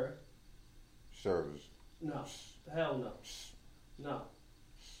receiver. Service. No, hell no, no.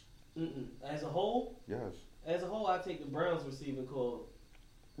 As a whole, Yes. I take the Browns receiving core.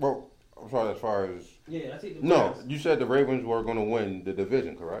 Well, I'm sorry. As far as Yeah, I take the no, Browns. you said the Ravens were going to win the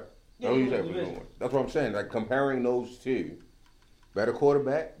division, correct? Yeah, No, they you won said the we were division. going to win. That's what I'm saying. Like comparing those two, better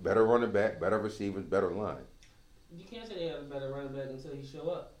quarterback, better running back, better receivers, better line. You can't say they have a better running back until he show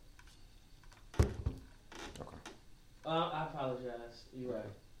up. Okay. I apologize. You're right.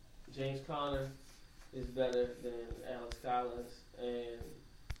 James Conner is better than Alex Collins and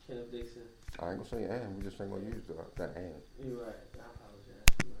Kenneth Dixon. I ain't gonna say and. We just ain't gonna use that and. You're right. I apologize.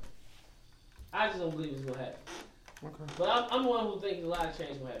 You're right. I just don't believe it's gonna happen. Okay. But I'm one who thinks a lot of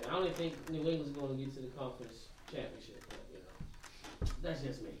change will happen. I don't even think New England's going to get to the conference championship. But, that's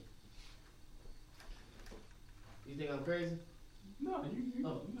just me. You think I'm crazy? No, you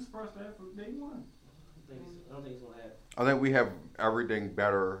was first there from day one. I don't think it's going to happen. I think we have everything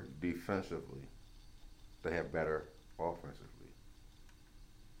better defensively. They have better offensively.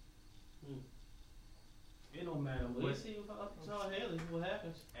 It don't matter We'll what. see John Haley what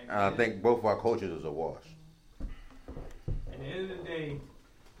happens. And I think both of our coaches is a wash. At the end of the day,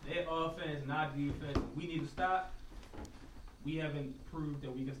 their offense and our defense, we need to stop. We haven't proved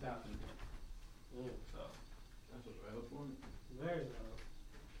that we can stop them. So That's a valid point. Very well.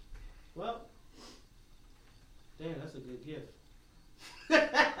 Well, damn, that's a good gift.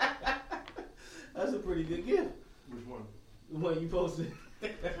 That's a pretty good gift. Which one? The one you posted.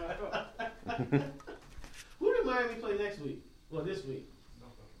 Who did Miami play next week? Well, this week.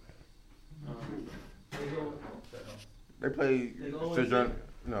 They go. They play They go Sojourner.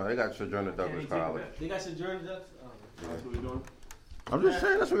 No, they got Sojourner Douglas College. They got Sojourner Ducks. That's what we doing? I'm just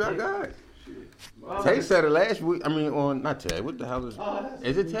saying that's what I got. Oh, Tay said it last week. I mean, on not Tay. What the hell is? Oh, that's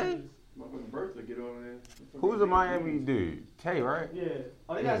Is it Tay? My fucking birthday, get on there. Who's the Miami dude? Tay, right? Yeah.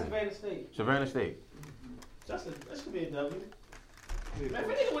 Oh, they got Yeah. Savannah State. Savannah State. That should be a W. Man, if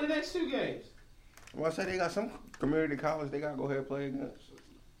they can win the next 2 games, Well, I said they got some community college they got to go ahead and play against.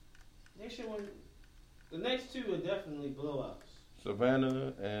 they should win. The next 2 are definitely blowouts.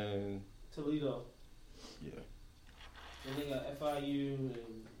 Savannah and Toledo. yeah. And they got FIU and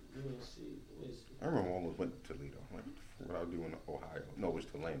UNC. I remember I almost went to Toledo. Like what I was doing in Ohio. No, it was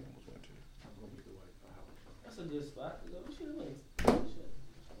Tulane. I almost went to. That's a good spot to go. We should have won.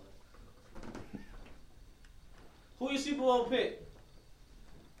 Who your Super Bowl pick?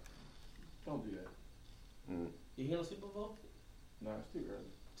 Don't do that. get on Super Bowl? No, it's too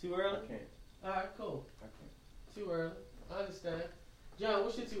early. Too early? I can't. Alright, cool. I can't. Too early. I understand. John,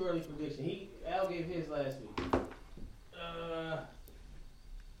 what's your too early prediction? Al gave his last week.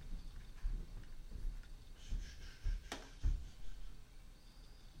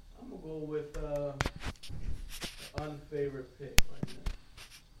 I'm gonna go with unfavorite pick right now.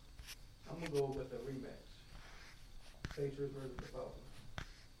 I'm gonna go with a rematch. Patriots versus the Falcons.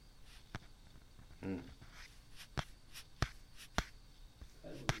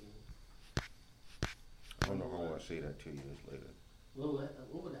 I don't know if I want to see that 2 years later. What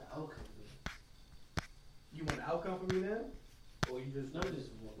would the outcome be? You want the outcome from me then? Or you just No, just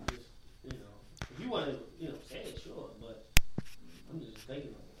you know, if you want to, say it, sure, but I'm just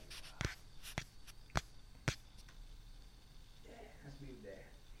thinking of it. Let's be that.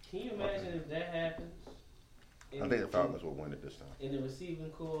 Can you imagine if that happens? I think the Falcons will win it this time. In the receiving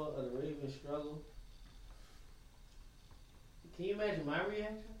core of the Ravens struggle. Can you imagine my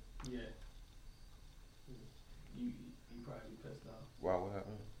reaction? Yeah. You probably be pissed off. Wow, what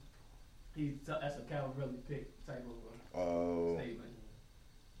happened? That's a Calvin Ridley pick type of statement.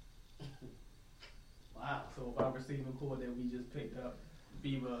 Wow. So if our receiving core that we just picked up,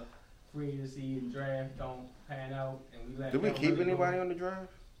 Beaver, free agency and draft don't pan out, and we let. Did we Calvin keep Ridley anybody go. on the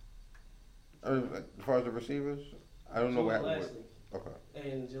draft? Like, as far as the receivers? I don't know what happened with. Leslie Okay.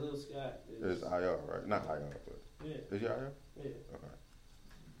 and Jaleel Scott It's IR, right? Not IR, but. yeah, Is he IR? yeah. Okay.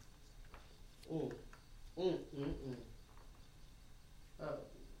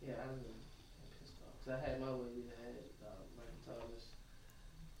 Yeah, I was pissed off. Cause I had my way. We had Michael Thomas,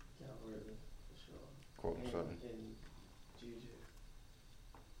 Calvin Ridley, for sure. Courtland Sutton. And Juju.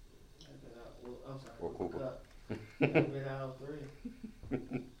 I've been out. Well, I'm sorry. Or Cooper. Cup. I've been out 3.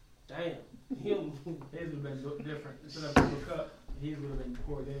 Damn. His would have been different. Instead of Cooper Cup, his would have been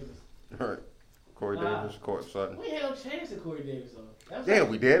Corey Davis. All right. Corey Davis, Courtland Sutton. We had no chance of Corey Davis though. Yeah,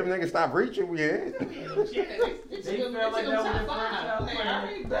 we did. If niggas stopped reaching, we had. We had no chance. They felt like that was their first time Like, I playing.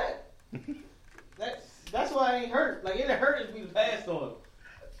 already bet. That's why I ain't hurt. Like, it'd hurt if we passed on him.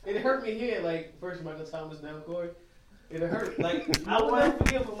 It hurt me here, like, first Michael Thomas, now Corey. It'd hurt. Like, I would never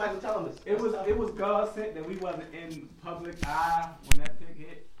forgive for Michael Thomas. It was God sent that we wasn't in public eye when that pick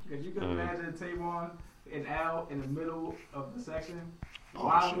hit. Because you could imagine Tavon and Al in the middle of the section,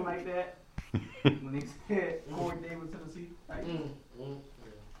 wilding like that. When they said Corey Davis to the seat. Like, That'd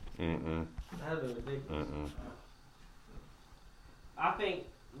be ridiculous. Mm-mm. I think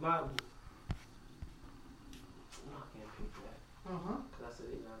my. No, I can't pick that. Because I said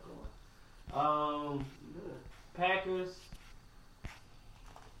it's not going. Packers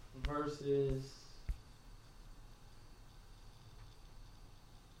versus.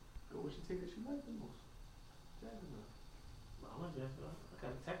 go with your ticket you like the most. Jacksonville. I want Jacksonville. I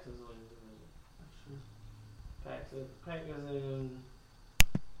got Texas on the division. Packers and.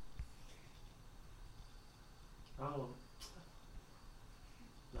 I don't.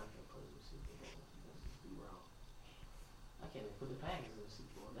 Not gonna put it in the Super Bowl. Let's just be wrong. I can't even put the Packers in the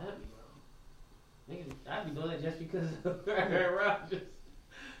Super Bowl. That'd be wrong. Nigga, I'd be doing that just because of Aaron Rodgers.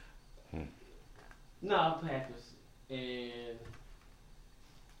 No, Packers and.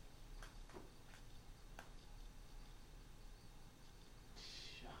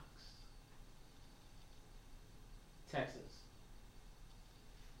 Shucks. Texans.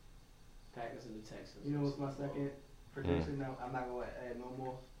 Packers and the Texans. You know what's my second prediction? No, I'm not going to add no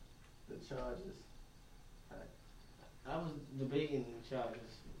more. The Chargers. I was debating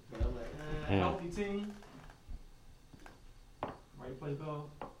Chargers, but I'm like, Healthy team. Right play call.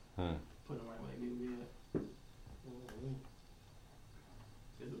 Put them right where they need to be at.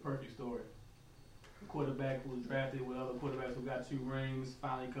 It's a perfect story. A quarterback who was drafted with other quarterbacks who got 2 rings,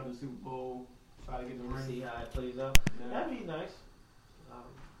 finally come to the Super Bowl, try to get the ring. see how it plays out. Yeah. That'd be nice.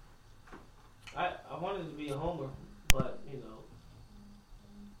 I wanted to be a homer, but I didn't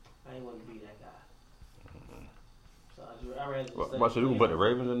want to be that guy. So I rather just Why should we put the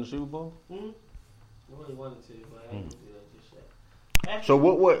Ravens in the Super Bowl? I really wanted to, but I didn't do that just yet. After, So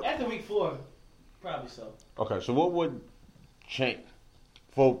what would? after week 4, probably so. Okay, so what would change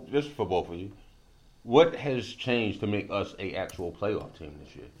for both of you? What has changed to make us a actual playoff team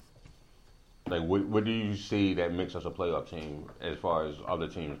this year? Like, what do you see that makes us a playoff team as far as other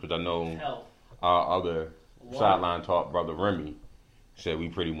teams? Because I know Health. our other One. sideline talk brother Remy said we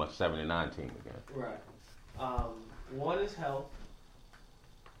pretty much 7-9 team again. Right. 1 is health.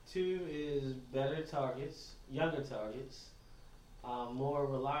 2 is better targets, younger targets, more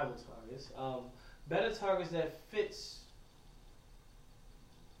reliable targets, better targets that fits.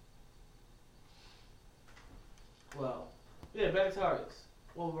 Well, yeah, better targets.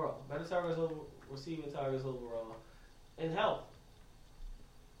 overall. Better targets over receiving targets overall. And health.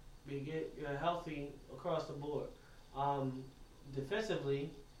 You're healthy across the board.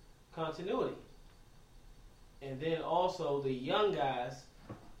 Defensively, continuity. And then also the young guys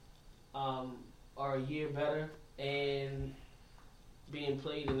are a year better and being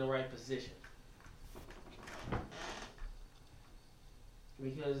played in the right position.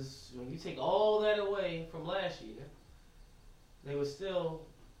 Because when you take all that away from last year, they were still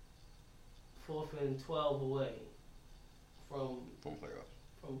 4th and 12 away from playoffs.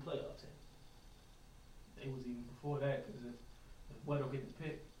 From playoff team. They was even before that because if Weddle get the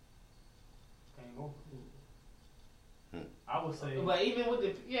pick, game over. I would say. But even with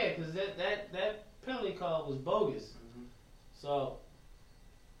the because that penalty call was bogus. Mm-hmm. So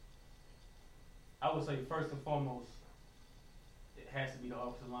I would say first and foremost, it has to be the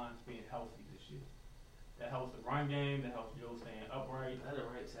offensive line being healthy this year. That helps the run game. That helps Joe staying upright. That's a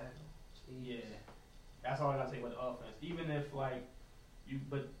right tackle. Yeah, that's all I gotta say about the offense. Even if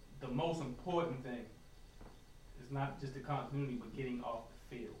but the most important thing is not just the continuity, but getting off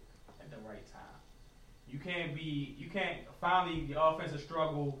the field at the right time. You can't finally the offensive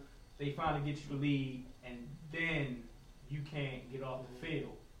struggle. They finally get you the lead, and then you can't get off the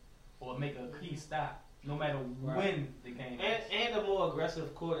field or make a key stop, no matter when the game is. And a more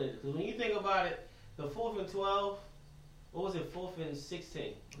aggressive coordinator. Because when you think about it, the 4th and 12, what was it? 4th and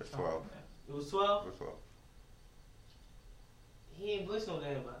 16. It's 12. It was 12. It's 12. He ain't blitz no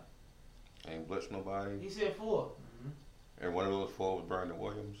damn body. Ain't blitz nobody. He said 4. Mm-hmm. And one of those 4 was Brandon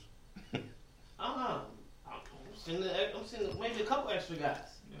Williams. I'm sending maybe a couple extra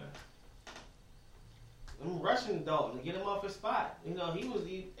guys. Yeah. I'm rushing Dalton to get him off his spot. You know, he was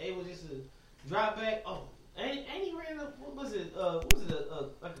able just to drop back. Oh, and he ran up. What was it?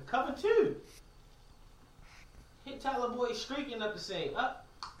 Like a cover 2. Hit Tyler Boyd streaking up the same. Up,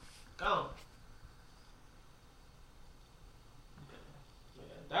 gone.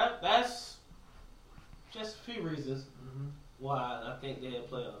 Yeah, that's just a few reasons why I think they're a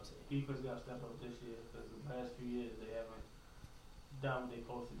playoff team. Defense got to step up this year because the past few years they haven't done what they're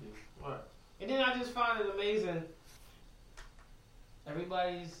supposed to do. Right. And then I just find it amazing. A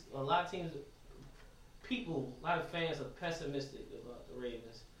lot of teams, a lot of fans are pessimistic about the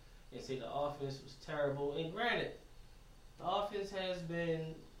Ravens and say the offense was terrible. And granted, the offense has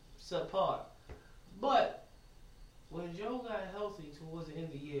been subpar. But when Joe got healthy towards the end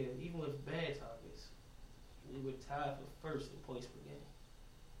of the year, even with bad targets, we were tied for first in points per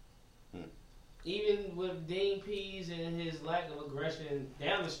game. Even with Dean Pease and his lack of aggression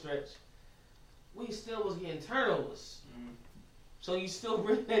down the stretch, we still was getting turnovers. So you still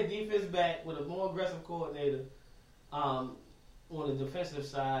bring that defense back with a more aggressive coordinator on the defensive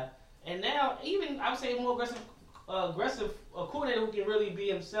side. And now even I would say a more aggressive coordinator who can really be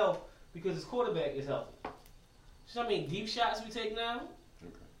himself because his quarterback is healthy. So I mean deep shots we take now.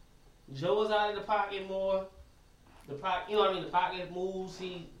 Okay. Joe is out of the pocket more. The pocket moves.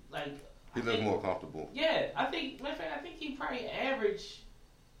 He looks more comfortable. Yeah, I think he probably averaged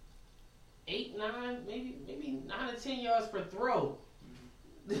 8, 9, maybe 9 to 10 yards per throw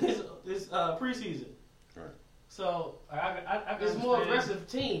this preseason. Right. So I it's a more aggressive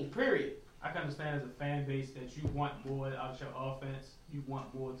team. Period. I can understand as a fan base that you want more out of your offense. You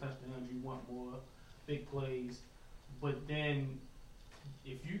want more touchdowns. You want more big plays. But then,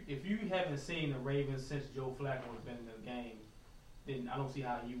 if you haven't seen the Ravens since Joe Flacco has been in the game, then I don't see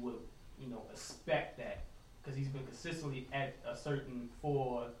how you would expect that because he's been consistently at a certain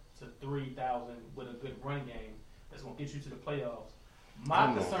 4,000 to 3,000 with a good run game that's going to get you to the playoffs.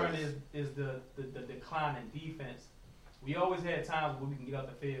 My concern is the decline in defense. We always had times where we can get out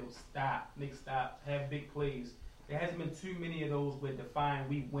the field, make stops, have big plays. There hasn't been too many of those where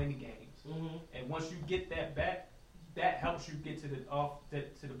we win games. Mm-hmm. And once you get that back, that helps you get to the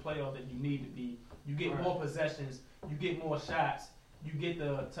playoff that you need to be. You get more possessions, you get more shots, you get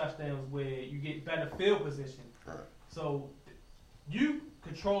the touchdowns where you get better field position. Right. So you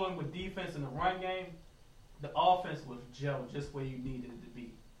controlling with defense in the run game, the offense was gel just where you needed it to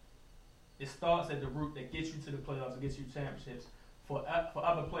be. It starts at the root that gets you to the playoffs and gets you championships. For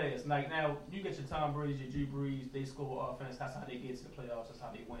other players, like now you get your Tom Brady, your Drew Brees, they score offense. That's how they get to the playoffs. That's how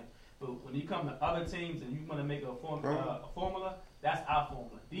they win. But when you come to other teams and you want to make a formula, that's our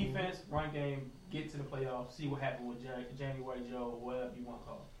formula. Defense, run game, get to the playoffs, see what happened with January Joe, whatever you want to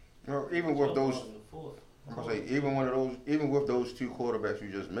call it. Well, even with those, even with those 2 quarterbacks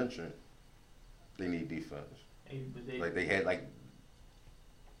you just mentioned, they need defense.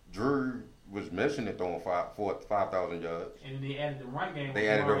 Drew was missing it throwing 5,000 yards. And they added the run game. They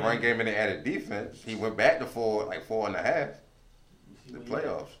added the run game and they added defense. He went back to 4.5. See The where he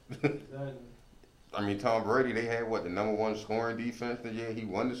at. playoffs. Exactly. I mean, Tom Brady, they had what, the #1 scoring defense the year he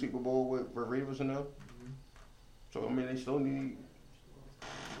won the Super Bowl with Reavers and them. Mhm. So I mean, they still need.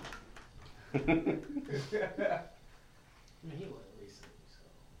 I mean, he wasn't recently, so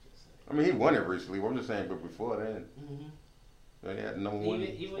just saying. I mean, he won it recently. I'm just saying, but before then, Mm-hmm. they had the #1.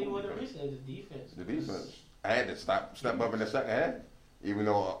 Even he wasn't recently, the defense. The defense. I had to step up in the second half, even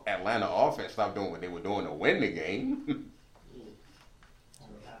though Atlanta offense stopped doing what they were doing to win the game.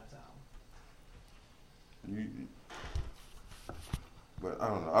 But I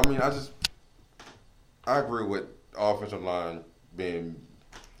don't know. I mean, I agree with offensive line being.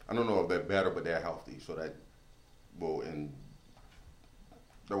 I don't know if they're better, but they're healthy, so that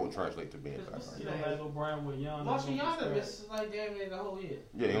will translate to being better. You know, Orlando Brown with Young. Marshall Yonder missed like damn near the whole year.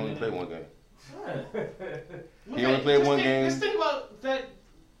 Yeah, he only played one game. Right. He only played one game. Just think about that.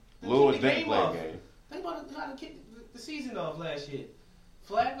 Lewis kick the didn't play a off. game. Think about how to kick the season off last year.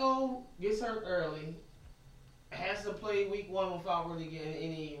 Flacco gets hurt early, has to play week 1 without really getting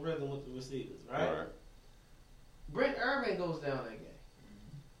any rhythm with the receivers, right? All right. Brent Urban goes down that game.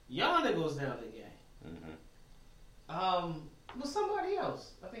 Yonder goes down that game. Mm-hmm. But somebody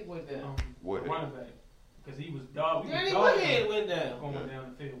else, I think, went down. Woodhead. Running back. Because he was dog. Danny Woodhead went down. Going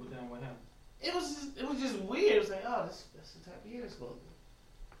down the field with them with him. It was just weird. It was like, oh, that's the type of year it's going to be.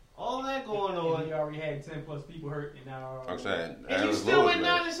 All that going And on. he already had 10 plus people hurt, and now. I'm saying. And you Aaron still Lewis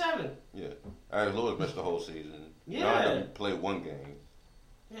went missed. 9-7. Yeah. Aaron Lewis missed the whole season. Yeah. Yonder played one game.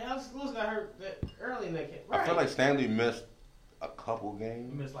 Yeah, Alex Lewis got hurt early in that game. I feel Right. like Stanley missed a couple He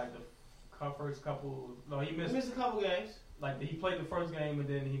games. missed like the first couple. No, he He missed missed a couple games. like he played the first game, and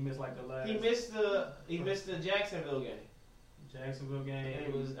then he missed like the last. He missed the Jacksonville game. Jacksonville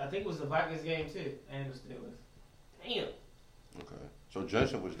game. And I think it was the Vikings game too. and the Steelers. Damn. Okay. So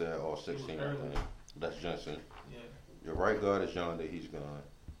Jensen was there all 16, I early. think. That's Jensen. Yeah. Your right guard is Yonder, he's gone.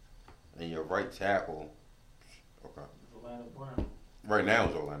 And your right tackle, okay. Orlando Brown. Right now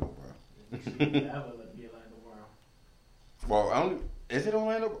is Orlando Brown. You should never let be Orlando Brown. Well, is it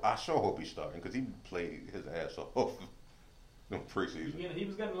Orlando? I sure hope he's starting because he played his ass off in preseason. He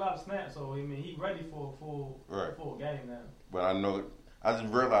was getting a lot of snaps, so I mean, he ready for a full game now. But I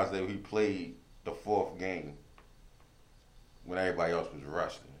just realized that he played the 4th game when everybody else was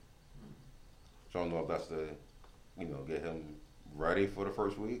resting. So I don't know if that's to, get him ready for the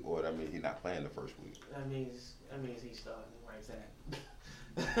first week, or that means he's not playing the first week. That means he's starting right tackle.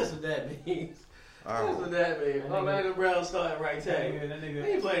 That's what that means. That's Oh, what that means. Orlando Brown starting right tackle. That He nigga,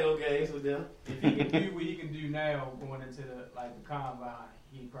 ain't playing no games with them. if he can do what he can do now, going into the combine,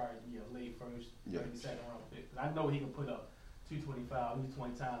 he'd probably be a late first, Yeah. maybe second round pick. 'Cause I know he can put up 225,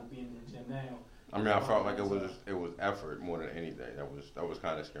 220 times being in the gym now. I mean, I felt like it was effort more than anything. That was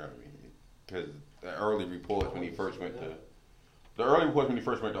kind of scaring me because the early reports when he first went to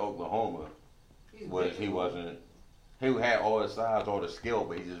Oklahoma was he wasn't. He had all the size, all the skill,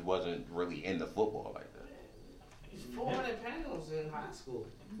 but he just wasn't really into football like that. He's 400 pounds in high school.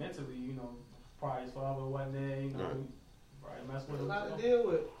 Mentally, probably his father wasn't there, Right. probably messed A with him. lot so- to deal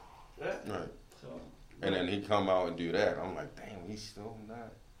with. Yeah. Right. So, And then he come out and do that. I'm like, damn, he's still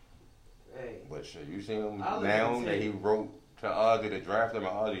not. Hey. But shit, you see him I'll now let you that he take- wrote to Ozzy to draft him,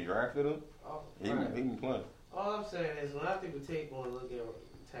 and Ozzy drafted him. Oh, He right. been playing. All I'm saying is when I take the tape on and look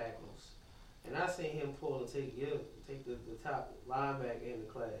at tackles, and I seen him pull and take the top linebacker in the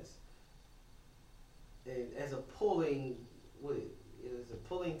class, and as a pulling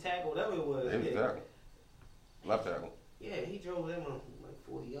tackle, whatever it was. He was Yeah, tackle. Left tackle. yeah, he drove them like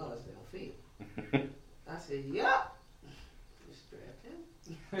 40 yards downfield. I said, "Yup, just draft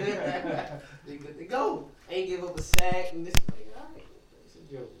him. They good to go. Ain't give up a sack and this. Like, all right, it's a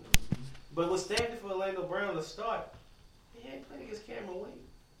joke." But what's standing for Orlando Brown to start, he ain't playing against Cameron Wade.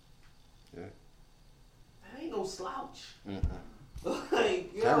 Yeah. That ain't no slouch. Mm-hmm.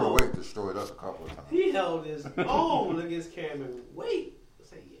 Like, yo, Cameron Wade destroyed us a couple of times. he held his own against Cameron Wade. I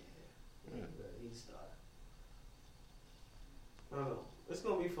say, yeah, he started. I don't know. It's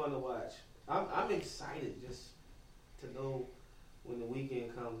gonna be fun to watch. I'm excited just to know when the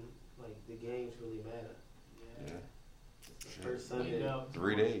weekend comes. Like the games really matter. Yeah. It's the first Sunday.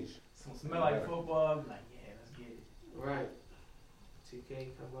 3 days. Some smell like football. I'm like, yeah, let's get it. Right.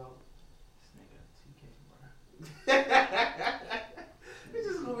 2K come out. This nigga, 2K, bro. It's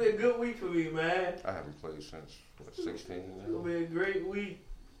just gonna be a good week for me, man. I haven't played since, 16 It's gonna now? be a great week.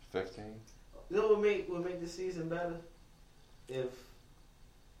 15? You know what would make the season better? If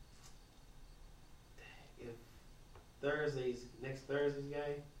next Thursday's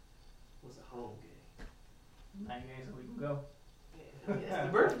game was a home game. 9 games so we can go. Yeah. It's the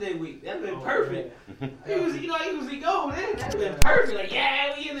birthday week. That'd been Oh, perfect. man. He was, you know, he usually go then. That'd been perfect. Like,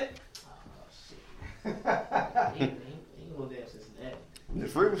 yeah, we in it. Oh shit. Ain't gonna damn Cincinnati. The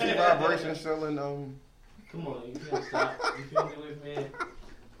frequency vibration still in Come on, you can't stop. You feel me with me?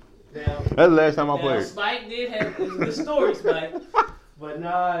 Now, That's the last time I now played. Spike did have it was a good story, Spike. But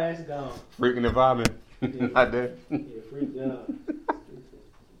nah, that's gone. Freaking and vibing. Not there. Yeah, freak gone.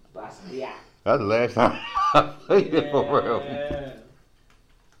 Yeah. That's the last time I played it for real. Yeah.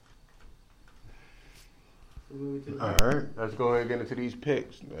 All right, let's go ahead and get into these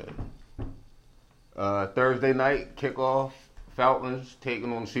picks, man. Thursday night kickoff. Falcons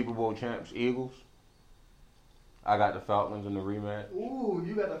taking on Super Bowl champs Eagles. I got the Falcons in the rematch. Ooh,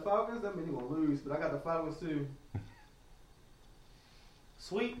 you got the Falcons? That means you're going to lose, but I got the Falcons too.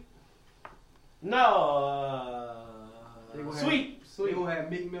 Sweet. No. They gonna Sweet. They going to have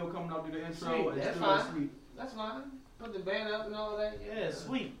Meek Mill coming out do the intro. Sweet, And that's still fine. Sweet. That's fine. Put the band up and all that. Yeah,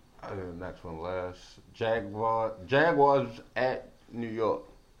 sweet. Next one last. Jaguars at New York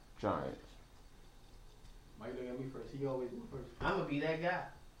Giants. Mike look at me first. He always go first. I'm gonna be that guy.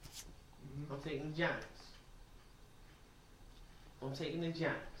 I'm taking the Giants. I'm taking the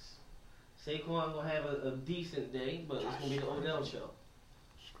Giants. Saquon gonna have a decent day, but it's gonna be the Odell show.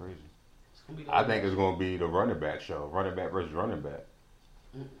 It's crazy. It's gonna be the I Odell think it's show. going to be the running back show. Running back versus running back.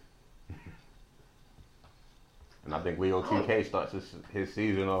 And I think Leo TK starts his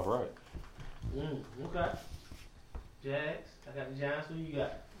season off right. Okay. Jags. I got the Giants. Who you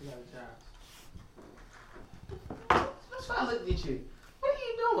got? I got the Giants. That's why I looked at you. What are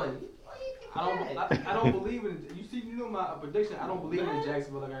you doing? Why you think I don't believe in. You see, you know my prediction. I don't believe in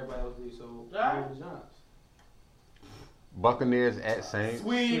Jacksonville like everybody else do. So I go with the Giants. Buccaneers at Saints.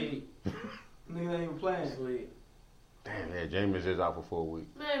 Sweet. Niggas ain't even playing. Sweet. Damn, yeah, Jameis is out for 4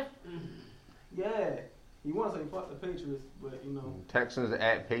 weeks. Man. Yeah, he wants to say fuck the Patriots, but you know, Texans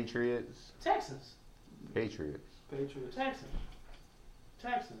at Patriots. Texans. Patriots. Patriots. Texans.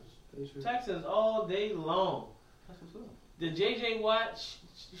 Texans all day long. That's what's up. The JJ Watt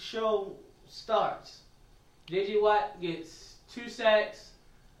show starts. JJ Watt gets 2 sacks.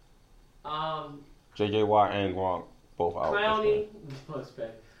 J.J. Watt and Gronk both out. Clowney.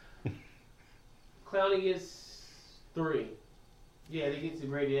 Clowney gets 3. Yeah, they get to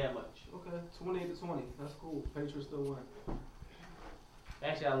Brady that much. Okay, 28-20. That's cool. Patriots still win.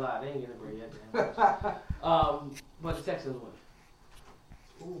 Actually, I lied. They ain't getting Brady that much. But the Texans win.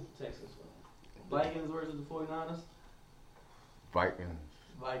 Cool. Texans win. Vikings versus the 49ers. Vikings.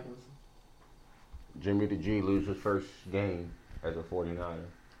 Vikings. Jimmy the G loses first game as a 49er.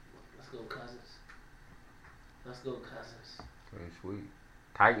 Let's go Cousins. Okay, sweet.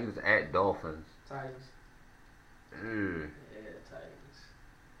 Titans at Dolphins. Titans. Ew. Yeah, Titans.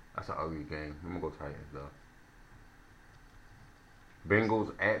 That's an ugly game. I'm gonna go Titans though.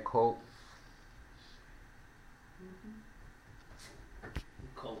 Bengals at Colts.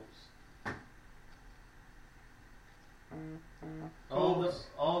 Colts. Colts.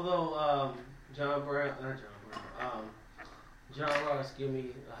 Although John Ross give me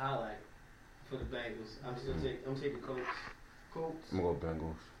a highlight for the Bengals. I'm taking Colts. Colts. I'm gonna go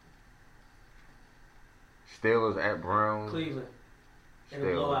Bengals. Steelers at Browns. Cleveland in a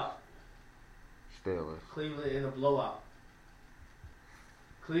Steelers. blowout. Steelers. Cleveland in a blowout.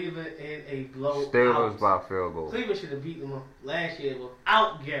 Cleveland in a blowout. Steelers by field goal. Cleveland should have beaten them last year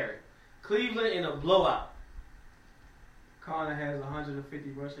without Garrett. Cleveland in a blowout. Connor has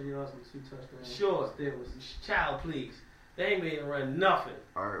 150 rushing yards and 2 touchdowns. Sure. Steelers. Child, please. They ain't made him run nothing.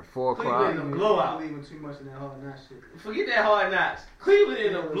 All right, 4 Cleveland o'clock. in a blowout. I'm believing too much in that hard knot shit. Forget that hard knocks. Cleveland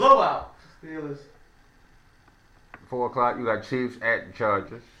in a Steelers. blowout. Steelers. 4 o'clock. You got Chiefs at the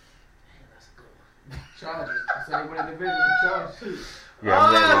Chargers. That's a good one. Chargers. So they win the division. The Chargers. Yeah, I'm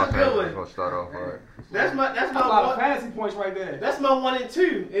Oh, letting that's Los a good Angeles one. gonna start off all right. That's my That's a lot of one. fantasy points right there. That's my 1 and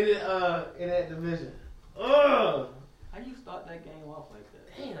 2 in that division. Ugh. How you start that game off like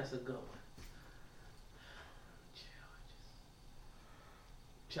that? Dang, that's a good one.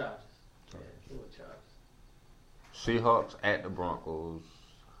 Chargers. Yeah, give me Chargers. Seahawks at the Broncos.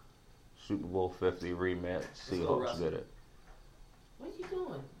 Super Bowl 50 rematch. go, Seahawks Russell. did it. What are you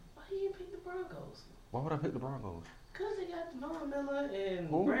doing? Why you didn't pick the Broncos? Why would I pick the Broncos? Because they got Von Miller and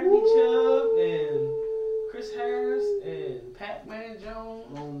Ooh. Bradley Chubb and Chris Harris and Pac-Man Jones.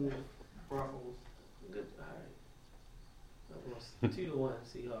 Lone Wolf. Broncos. Good. All right. That was 2-1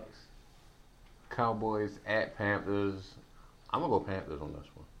 Seahawks. Cowboys at Panthers. I'm gonna go Panthers on this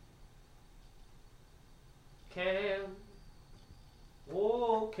one. Cam.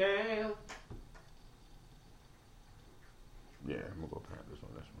 Oh, Cam. Yeah, I'm gonna go Panthers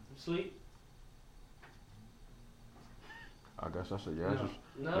on this one. Sweet. I guess that's a yes.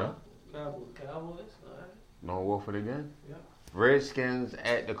 No. Cowboys. All right. No Wolford again? Yeah. Redskins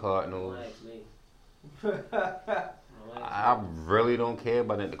at the Cardinals. Relax me. I really don't care,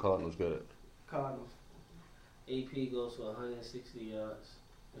 but I think the Cardinals good. Cardinals. AP goes for 160 yards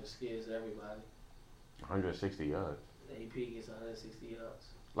and scares everybody. 160 yards. AP gets 160 yards.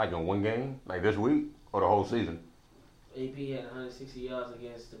 Like in one game? Like this week? Or the whole season? AP had 160 yards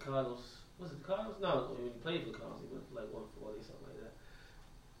against the Cardinals. Was it the Cardinals? No, when he played for the Cardinals, he went for like 140, something like that.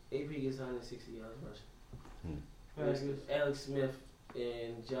 AP gets 160 yards rushing. Alex Smith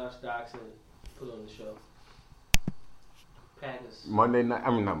and Josh Doxson put on the show. Packers. Monday night,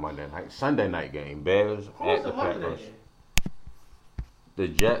 not Monday night, Sunday night game. Bears at the Packers. The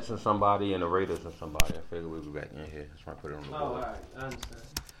Jets and somebody and the Raiders and somebody. I figured we'd be back in here. That's why I put it on the board. Oh, alright, I understand.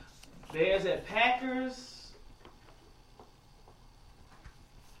 Bears at Packers.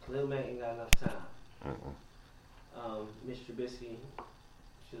 Khalil Mack ain't got enough time. Mitch Trubisky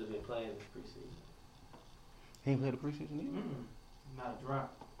should have been playing this preseason. He ain't played the preseason either? Not a drop.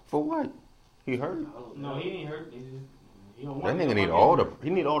 For what? He hurt? No, he ain't hurt. He don't That want nigga need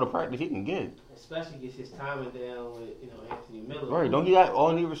all the practice he can get. Especially gets his timing down with Anthony Miller. Right? Don't he got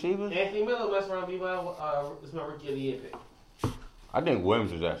all these receivers? Anthony Miller mess around be my rookie of the year pick. I think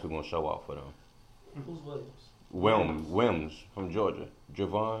Williams is actually gonna show out for them. Who's Williams? Williams from Georgia.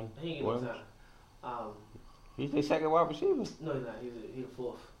 Javon He ain't Williams. no time. He's their second wide receiver. No, he's not. He's a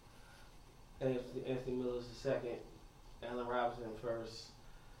fourth. Anthony Miller's the second. Allen Robinson first.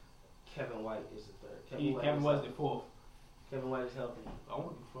 Kevin White is the third. Kevin White's the fourth. Kevin White is healthy. I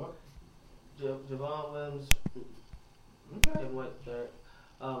want the fuck. Javon Williams. Okay. Kevin White third.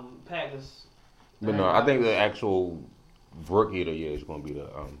 Packers. But no, I think the actual rookie of the year is gonna be the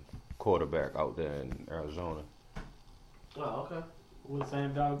quarterback out there in Arizona. Oh, okay. Was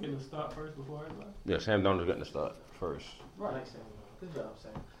Sam Donald getting a start first before everybody? Yeah, Sam Darnold's getting the start first. Right. Nice, Sam. Good job,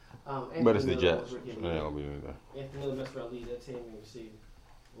 Sam. But it's the Anthony Miller Jets. was rookie of the They year. ain't gonna be in there. Anthony Miller best round lead that team in receiving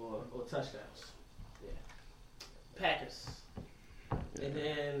or touchdowns. Yeah. Packers. And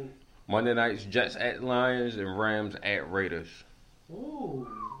then Monday nights, Jets at Lions and Rams at Raiders. ooh.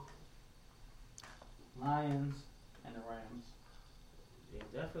 Lions and the Rams. Yeah,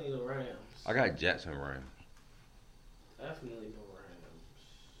 definitely the Rams. I got Jets and Rams. Definitely the Rams.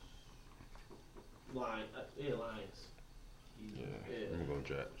 Lions. Yeah, I'm gonna go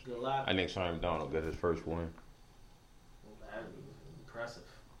Jets. Good lot. I think Sam Darnold get his first win. That'd be impressive.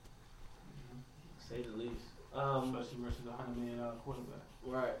 Say the least. Especially versus a $100 million quarterback.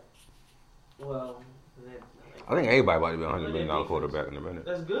 Right. Well, I think everybody about to be a $100 million quarterback in a minute.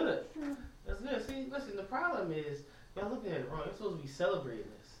 that's good. That's good. See, listen, the problem is, y'all looking at it wrong. You're supposed to be celebrating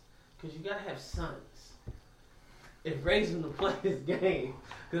this. Because you got to have sons. And raise them to play this game.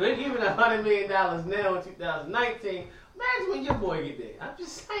 Because they're giving $100 million now in 2019. Imagine when your boy get there. I'm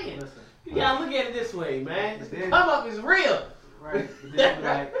just saying. Listen, You got to look at it this way, man. But The then- come up is real. Right. But then,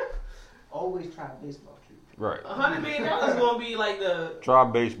 like, always try baseball treatment. Right. $100 million is going to be like the... Try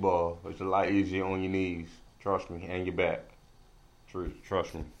baseball. It's a lot easier on your knees. Trust me. And your back.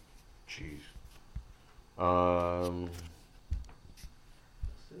 Trust me. Jeez.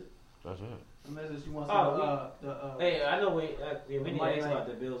 That's it. unless you want Oh, Hey, I know we need to Monday ask night. about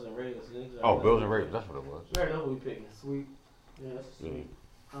the Bills and Raiders. Oh, Bills and Raiders. That's what it was. We already know who we picking. Sweet. Yeah, that's Yeah. sweet.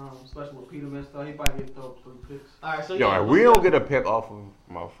 Especially with Peterman stuff, he probably get throw 3 picks. All right, so Yo, yeah, if we don't get a pick off of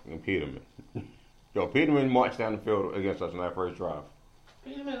my fucking Peterman. Yo, Peterman marched down the field against us in that first drive.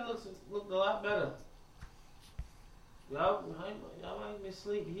 Peterman looked a lot better. Y'all might be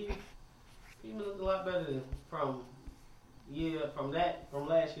asleep. Peterman looked a lot better than from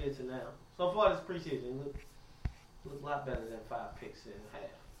last year to now. So far this preseason, he looked a lot better than 5 picks in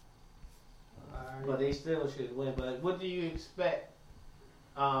half. But they still should win. But what do you expect?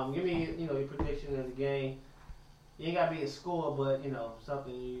 Give me your prediction of the game. You ain't gotta be a score, but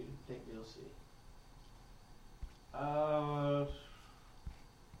something you think you'll see.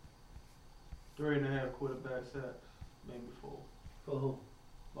 3.5 quarterback sacks, maybe 4. For who?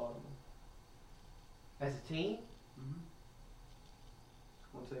 Baltimore. As a team? Mm-hmm. It's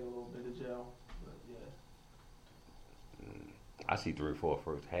gonna take a little bit of gel, but yeah. I see 3-4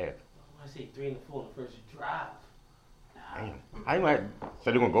 first half. I see 3 and 4 in the first drive. Damn. I might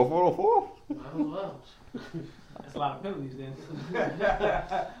say they're gonna go for it on 4? I don't know. That's a lot of penalties then.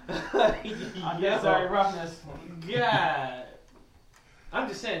 I guess sorry roughness. God. I'm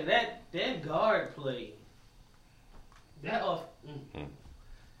just saying that guard play. That off.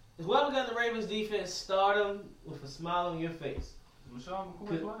 Whoever got the Ravens defense, start them with a smile on your face. Rashawn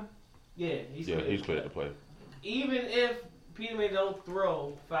McCoy playing? Yeah, he's clear to play. Even if Peterman don't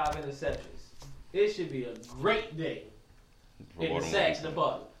throw 5 interceptions, it should be a great day in the sacks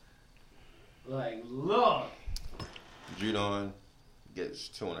department. Like, Lord. Judon gets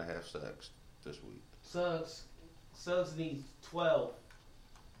 2.5 sacks this week. Suggs needs 12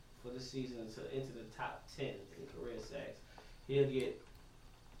 for the season to enter the top 10 in career sacks. He'll get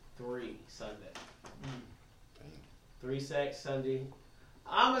 3 Sunday. 3 sacks Sunday.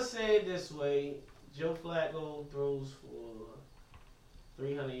 I'm going to say it this way. Joe Flacco throws for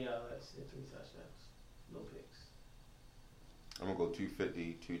 300 yards and 3 touchdowns. No picks. I'm going to go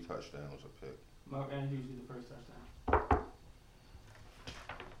 250, 2 touchdowns, a pick. Mark Andrews gets the first touchdown.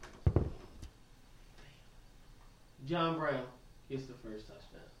 John Brown gets the first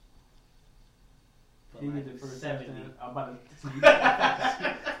touchdown. He gets the first 70. touchdown. I'm about to.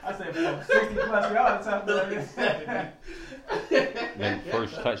 I said for 60 plus yards. Then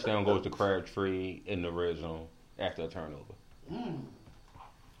first touchdown goes to Crabtree in the red zone after a turnover. Damn.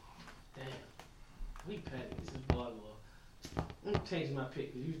 We petty. This is Baltimore. I'm changing my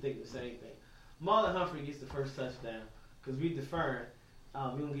pick because you think the same thing. Marlon Humphrey gets the first touchdown because we deferring.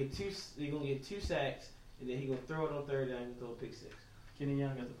 We're gonna get 2 sacks, and then he's gonna throw it on third down and throw a pick 6. Kenny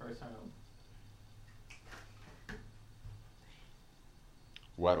Young gets the first turnover.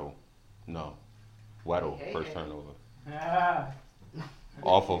 Weddle, first turnover. Ah.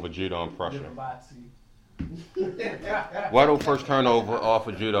 Off of a Judon pressure. Weddle, first turnover off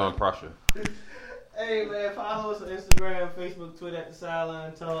of Judon pressure. Hey man, follow us on Instagram, Facebook, Twitter at The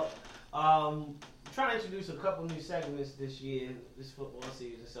Sideline Talk. Trying to introduce a couple new segments this year, this football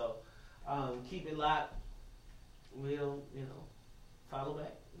season. So keep it locked. We'll, follow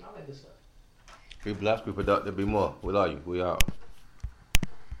back. All that good stuff. Be blessed, be productive, be more. We love you. We out.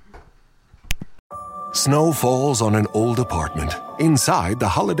 Snow falls on an old apartment. Inside, the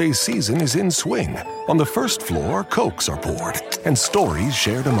holiday season is in swing. On the first floor, Cokes are poured and stories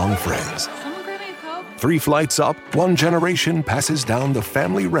shared among friends. Someone grab me a Coke? 3 flights up, one generation passes down the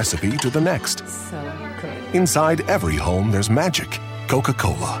family recipe to the next. So good. Inside every home, there's magic.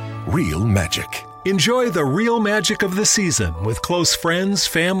 Coca-Cola. Real magic. Enjoy the real magic of the season with close friends,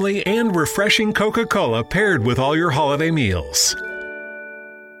 family, and refreshing Coca-Cola paired with all your holiday meals.